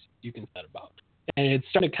post guys you can say that about, and it's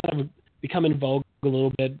starting to kind of become in vogue a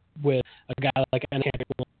little bit with a guy like Nehm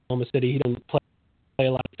in Oklahoma City. He doesn't play a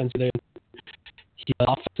lot of defense there. He's an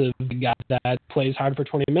offensive guy that plays hard for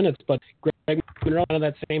 20 minutes, but Greg Monroe did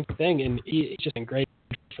that same thing, and he's just been great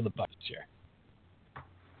for the Bucks this year.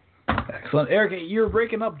 Excellent. Eric, you're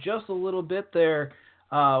breaking up just a little bit there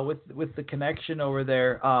with the connection over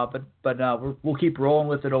there, but we'll keep rolling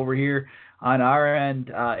with it over here on our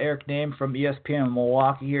end. Eric Nehm from ESPN in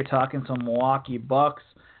Milwaukee here talking some Milwaukee Bucks.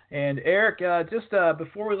 And Eric, just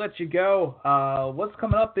before we let you go, what's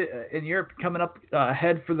coming up in Europe, coming up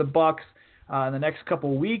ahead for the Bucks in the next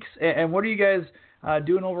couple of weeks, and what are you guys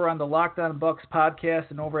doing over on the Locked On Bucks podcast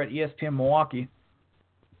and over at ESPN Milwaukee?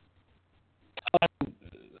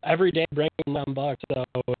 Every day bringing on Bucks, so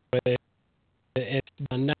it's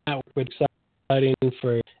now exciting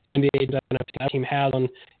for NBA that our team has on,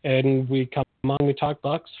 and we come on, we talk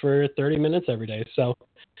Bucks for 30 minutes every day. So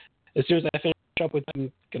as soon as I finish up with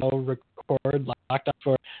them, I'm going to record Locked On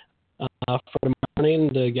for the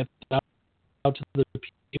morning to get out to the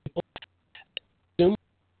people.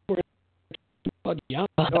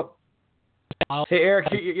 Oh. Hey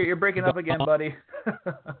Eric, you're breaking up again, buddy.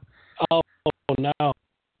 Oh no.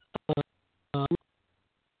 I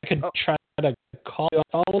could try to call you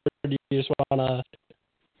on, or do you just want to?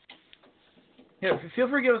 Yeah, feel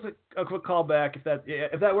free to give us a quick call back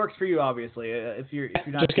if that works for you. Obviously, if you're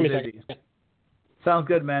not too busy. Sounds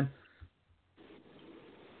good, man.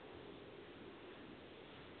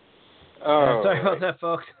 Oh, sorry about that,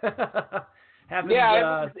 folks. Happens,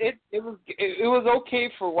 it was okay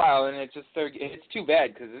for a while, and it's too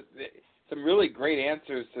bad because some really great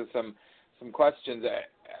answers to some questions.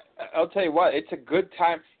 I'll tell you what, it's a good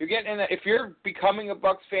time. You're getting in if you're becoming a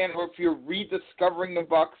Bucks fan, or if you're rediscovering the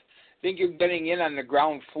Bucks, I think you're getting in on the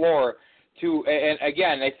ground floor to. And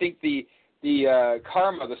again, I think the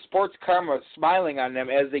karma, the sports karma, is smiling on them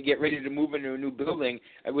as they get ready to move into a new building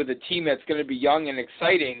with a team that's going to be young and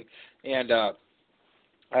exciting, and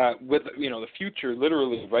with the future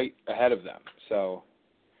literally right ahead of them. So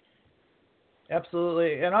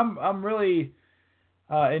absolutely, and I'm really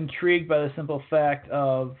intrigued by the simple fact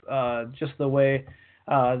of just the way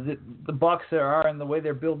the Bucks are and the way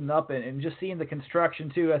they're building up, and just seeing the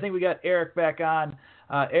construction too. I think we got Eric back on.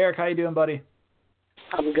 Eric, how you doing, buddy?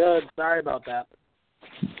 I'm good. Sorry about that.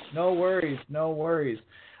 No worries.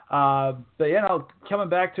 But coming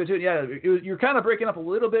back to it, you're kind of breaking up a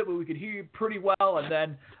little bit, but we could hear you pretty well. And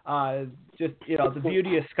then just the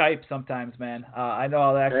beauty of Skype sometimes, man. I know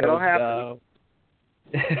how that goes. It'll happen.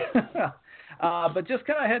 But just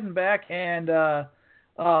kind of heading back, and I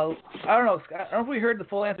don't know if we heard the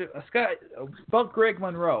full answer, Scott, about Greg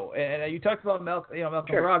Monroe, and you talked about Malcolm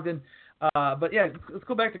sure. Brogdon. But yeah, let's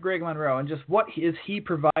go back to Greg Monroe and just what is he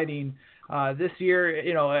providing this year,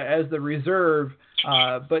 as the reserve.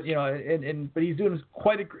 But he's doing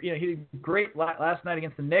he did great last night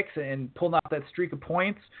against the Knicks and pulling off that streak of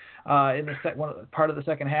points in the part of the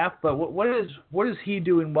second half. But what is he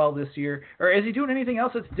doing well this year, or is he doing anything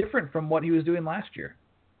else that's different from what he was doing last year?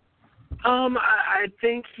 I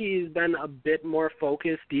think he's been a bit more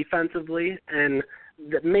focused defensively, and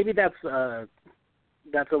maybe that's a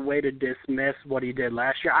way to dismiss what he did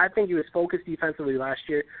last year. I think he was focused defensively last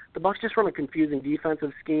year. The Bucks just run a confusing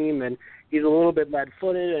defensive scheme, and he's a little bit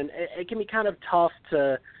lead-footed, and it can be kind of tough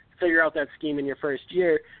to figure out that scheme in your first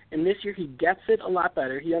year. And this year he gets it a lot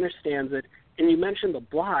better. He understands it. And you mentioned the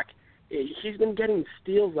block. He's been getting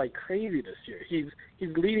steals like crazy this year. He's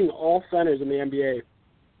leading all centers in the NBA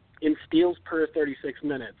in steals per 36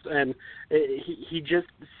 minutes. And he just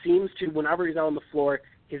seems to, whenever he's out on the floor,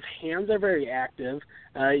 his hands are very active.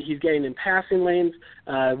 He's getting in passing lanes.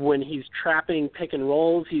 When he's trapping pick and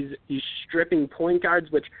rolls, he's stripping point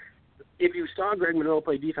guards, which, if you saw Greg Monroe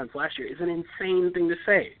play defense last year, is an insane thing to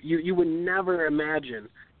say. You would never imagine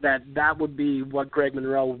that would be what Greg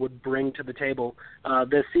Monroe would bring to the table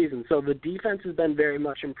this season. So the defense has been very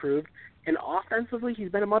much improved, and offensively he's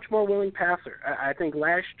been a much more willing passer. I think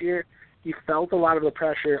last year he felt a lot of the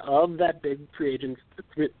pressure of that big free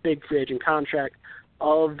agent contract,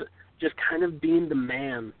 of just kind of being the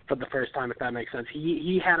man for the first time, if that makes sense.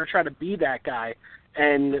 He had to try to be that guy,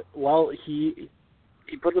 and he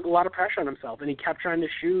put a lot of pressure on himself, and he kept trying to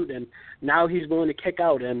shoot, and now he's willing to kick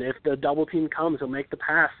out, and if the double team comes, he'll make the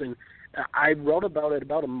pass. And I wrote about it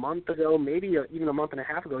about a month ago, maybe even a month and a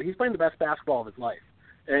half ago. He's playing the best basketball of his life,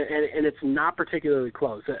 and it's not particularly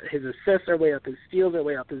close. His assists are way up, his steals are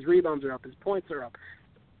way up, his rebounds are up, his points are up.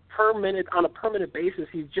 On a per minute basis,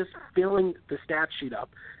 he's just filling the stat sheet up,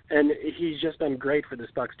 and he's just been great for this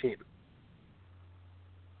Bucks team.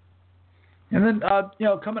 And then,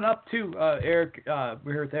 coming up too, Eric,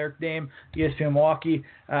 we're here with Eric Nehm, ESPN Milwaukee,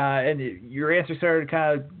 and your answer started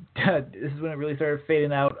this is when it really started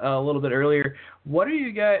fading out a little bit earlier. What are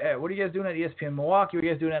you guys doing at ESPN Milwaukee? What are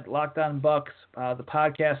you guys doing at Locked On Bucks, the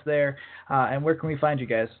podcast there, and where can we find you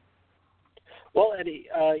guys? Well, at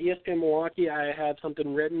ESPN Milwaukee, I have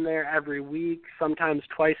something written there every week, sometimes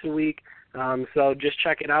twice a week. So just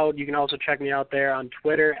check it out. You can also check me out there on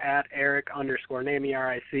Twitter at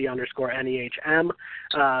Eric_Nehm, ERIC_NEHM.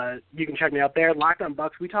 You can check me out there. Locked On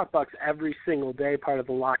Bucks. We talk Bucks every single day, part of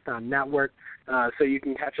the Locked On Network. So you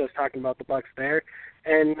can catch us talking about the Bucks there.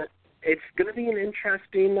 And it's going to be an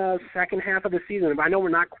interesting second half of the season. I know we're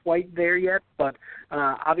not quite there yet, but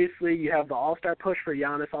obviously you have the All-Star push for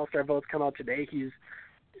Giannis. All-Star votes come out today.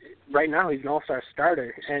 Right now he's an All-Star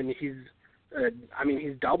starter, and he's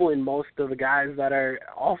doubling most of the guys that are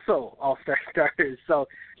also All-Star starters. So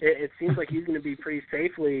it seems like he's going to be pretty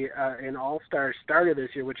safely an All-Star starter this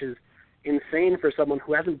year, which is insane for someone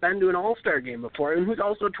who hasn't been to an All-Star game before and who's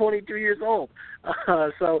also 23 years old.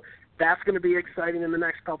 So that's going to be exciting in the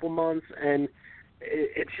next couple months, and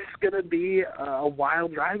it's just going to be a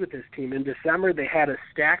wild ride with this team. In December, they had a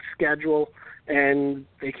stacked schedule, and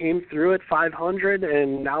they came through at 500,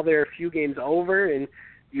 and now they're a few games over, and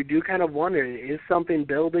you do kind of wonder, is something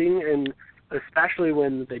building? And especially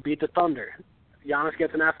when they beat the Thunder. Giannis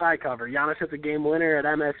gets an FI cover. Giannis hits a game winner at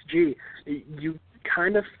MSG. You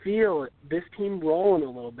kind of feel this team rolling a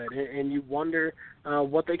little bit, and you wonder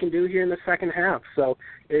what they can do here in the second half. So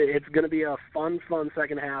it's going to be a fun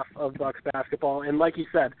second half of Bucks basketball. And like you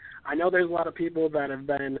said, I know there's a lot of people that have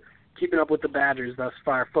been keeping up with the Badgers thus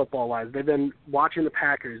far football-wise. They've been watching the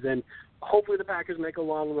Packers, and hopefully the Packers make a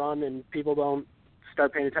long run and people don't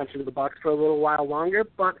start paying attention to the Bucks for a little while longer.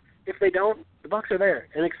 But if they don't, the Bucks are there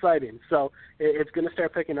and exciting. So it's going to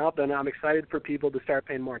start picking up, and I'm excited for people to start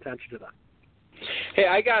paying more attention to them. Hey,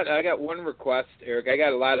 I got one request, Eric. I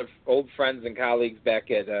got a lot of old friends and colleagues back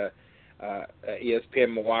at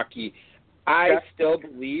ESPN Milwaukee. I still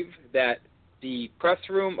believe that the press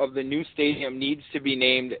room of the new stadium needs to be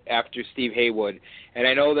named after Steve Haywood, and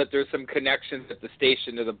I know that there's some connections at the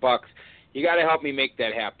station to the Bucks. You got to help me make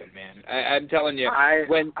that happen, man. I'm telling you. I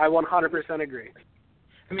 100% agree.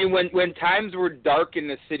 I mean, when times were dark in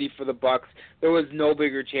the city for the Bucks, there was no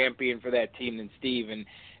bigger champion for that team than Steve,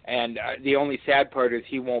 and the only sad part is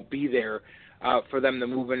he won't be there for them to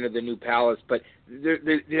move into the new palace. But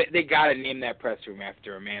they got to name that press room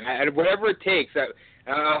after him, man. Whatever it takes,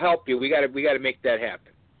 I'll help you. We got to make that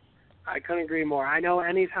happen. I couldn't agree more. I know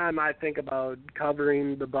anytime I think about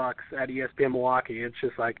covering the Bucks at ESPN Milwaukee, it's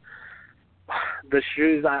just like the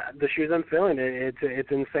shoes I'm filling.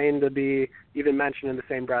 It's insane to be even mentioned in the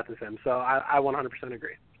same breath as him. So I 100%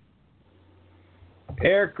 agree.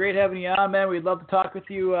 Eric, great having you on, man. We'd love to talk with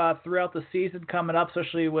you throughout the season coming up,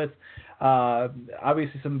 especially with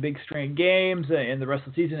obviously some big string games in the rest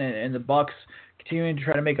of the season and the Bucks continuing to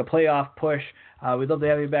try to make a playoff push. We'd love to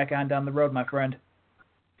have you back on down the road, my friend.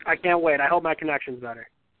 I can't wait. I hope my connection's better.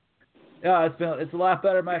 Yeah, it's a lot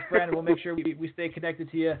better, my friend. We'll make sure we stay connected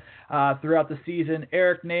to you throughout the season.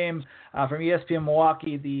 Eric Nehm from ESPN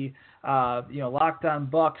Milwaukee, the Locked On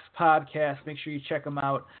Bucks podcast. Make sure you check them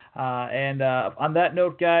out. And on that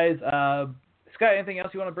note, guys, Scott, anything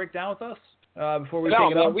else you want to break down with us before we take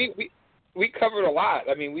it on? We covered a lot.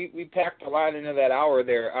 I mean, we packed a lot into that hour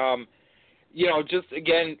there. Just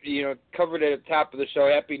again, covered at the top of the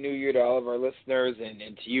show. Happy New Year to all of our listeners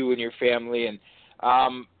and to you and your family. And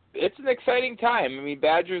it's an exciting time. I mean,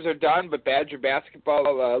 Badgers are done, but Badger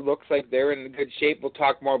basketball looks like they're in good shape. We'll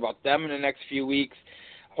talk more about them in the next few weeks.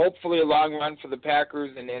 Hopefully a long run for the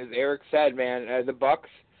Packers. And as Eric said, man, the Bucks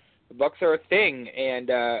are a thing,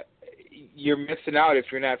 and you're missing out if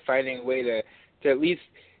you're not finding a way to at least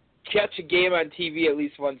catch a game on TV at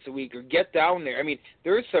least once a week or get down there. I mean,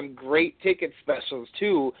 there's some great ticket specials,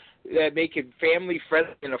 too, that make it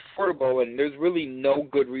family-friendly and affordable, and there's really no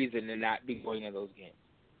good reason to not be going to those games.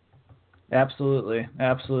 Absolutely.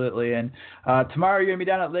 And tomorrow you're going to be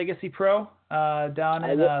down at Legacy Pro down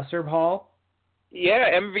in Serb Hall?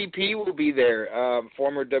 Yeah, MVP will be there,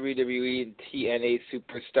 former WWE and TNA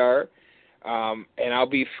superstar. And I'll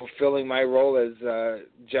be fulfilling my role as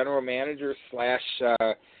general manager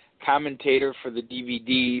 / commentator for the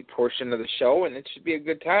DVD portion of the show, and it should be a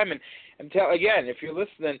good time. And again, if you're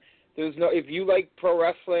listening, if you like pro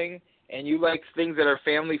wrestling and you like things that are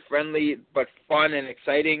family friendly but fun and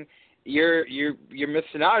exciting, you're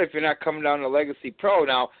missing out if you're not coming down to Legacy Pro.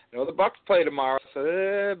 Now, I know the Bucks play tomorrow,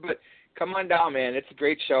 but come on down, man. It's a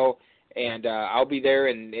great show. And I'll be there,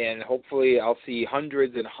 and hopefully I'll see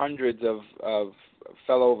hundreds and hundreds of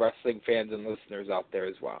fellow wrestling fans and listeners out there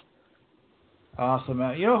as well. Awesome.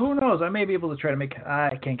 Who knows? I may be able to try to make –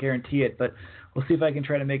 I can't guarantee it, but we'll see if I can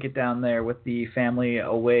try to make it down there with the family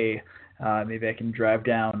away. Maybe I can drive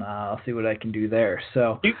down. I'll see what I can do there.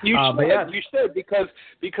 So you should because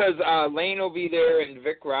Lane will be there, and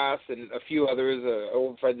Vic Ross and a few others,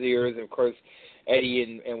 old friends of yours, and of course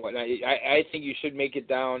Eddie and whatnot. I think you should make it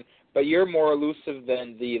down. But you're more elusive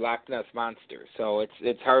than the Loch Ness Monster, so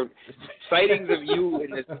it's hard. Sightings of you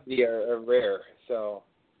in this city are rare. So,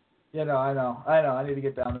 I know. I need to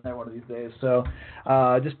get down there one of these days. So,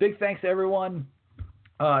 just big thanks to everyone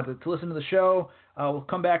to listen to the show. We'll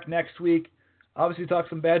come back next week. Obviously, talk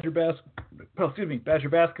some Badger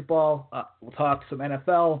basketball. We'll talk some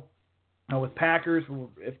NFL with Packers.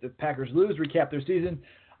 If the Packers lose, recap their season.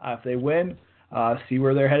 If they win, see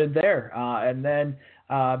where they're headed there, and then.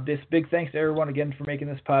 This big thanks to everyone again for making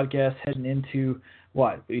this podcast heading into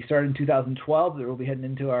we started in 2012. We'll be heading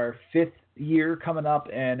into our 5th year coming up,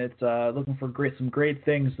 and it's looking for some great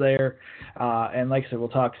things there. And like I said, we'll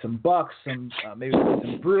talk some Bucks, maybe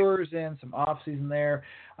some Brewers in, some off-season there,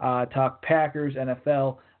 talk Packers,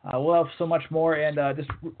 NFL. We'll have so much more, and just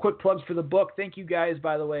quick plugs for the book. Thank you guys,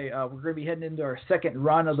 by the way. We're going to be heading into our 2nd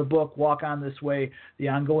run of the book, Walk On This Way, the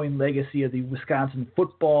ongoing legacy of the Wisconsin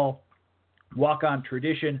football walk-on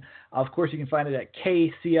tradition. Of course, you can find it at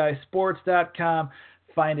kcisports.com,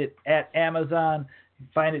 find it at Amazon,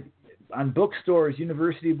 find it on bookstores,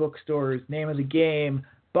 university bookstores, Name of the Game,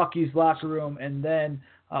 Bucky's Locker Room, and then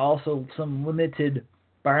also some limited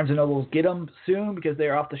Barnes & Nobles. Get them soon because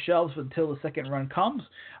they're off the shelves until the 2nd run comes.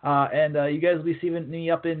 And you guys will be seeing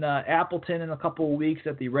me up in Appleton in a couple of weeks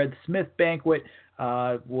at the Red Smith Banquet.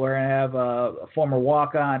 We're going to have a former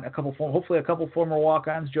walk-on, hopefully a couple former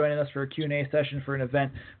walk-ons joining us for a Q&A session for an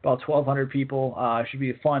event, about 1,200 people. Should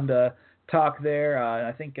be fun to talk there.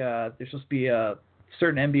 I think there's supposed to be a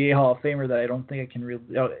certain NBA Hall of Famer that I don't think I can really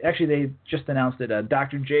 – actually, they just announced it.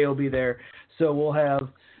 Dr. J will be there. So we'll have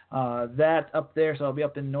that up there. So I'll be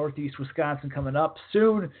up in Northeast Wisconsin coming up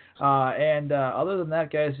soon. And other than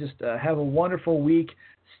that, guys, just have a wonderful week.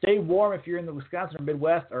 Stay warm if you're in the Wisconsin or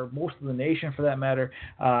Midwest, or most of the nation for that matter,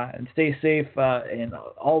 and stay safe. And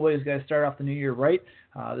always, guys, start off the new year right.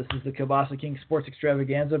 This is the Kielbasa King Sports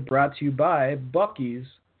Extravaganza brought to you by Bucky's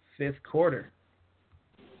 5th Quarter.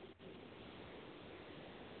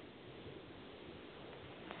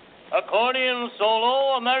 Accordion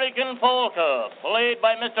solo, American polka, played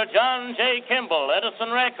by Mr. John J. Kimball,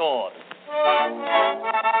 Edison Record.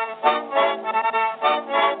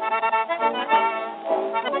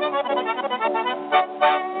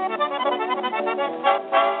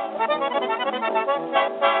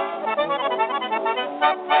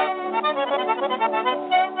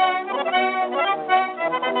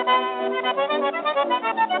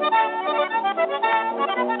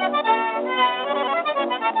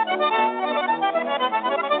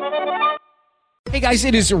 Hey guys,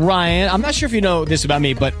 it is Ryan. I'm not sure if you know this about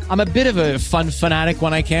me, but I'm a bit of a fun fanatic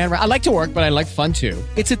when I can. I like to work, but I like fun too.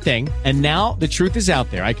 It's a thing. And now the truth is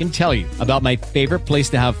out there. I can tell you about my favorite place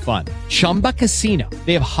to have fun. Chumba Casino.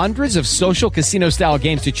 They have hundreds of social casino style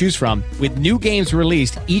games to choose from with new games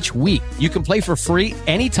released each week. You can play for free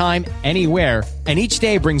anytime, anywhere. And each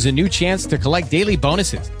day brings a new chance to collect daily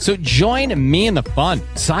bonuses. So join me in the fun.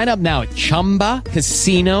 Sign up now at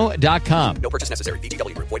ChumbaCasino.com. No purchase necessary.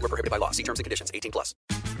 VGW. Void where prohibited by law. See terms and conditions. 18+.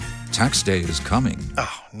 Tax day is coming.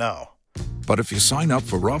 Oh, no. But if you sign up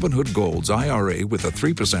for Robinhood Gold's IRA with a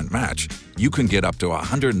 3% match, you can get up to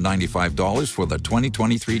 $195 for the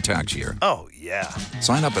 2023 tax year. Oh, yeah.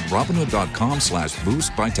 Sign up at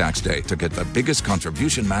Robinhood.com/boost by tax day to get the biggest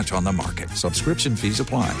contribution match on the market. Subscription fees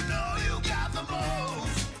apply.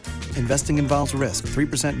 Investing involves risk.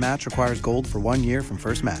 3% match requires gold for 1 year from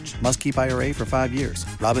first match. Must keep IRA for 5 years.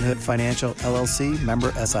 Robinhood Financial, LLC,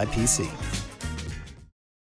 member SIPC.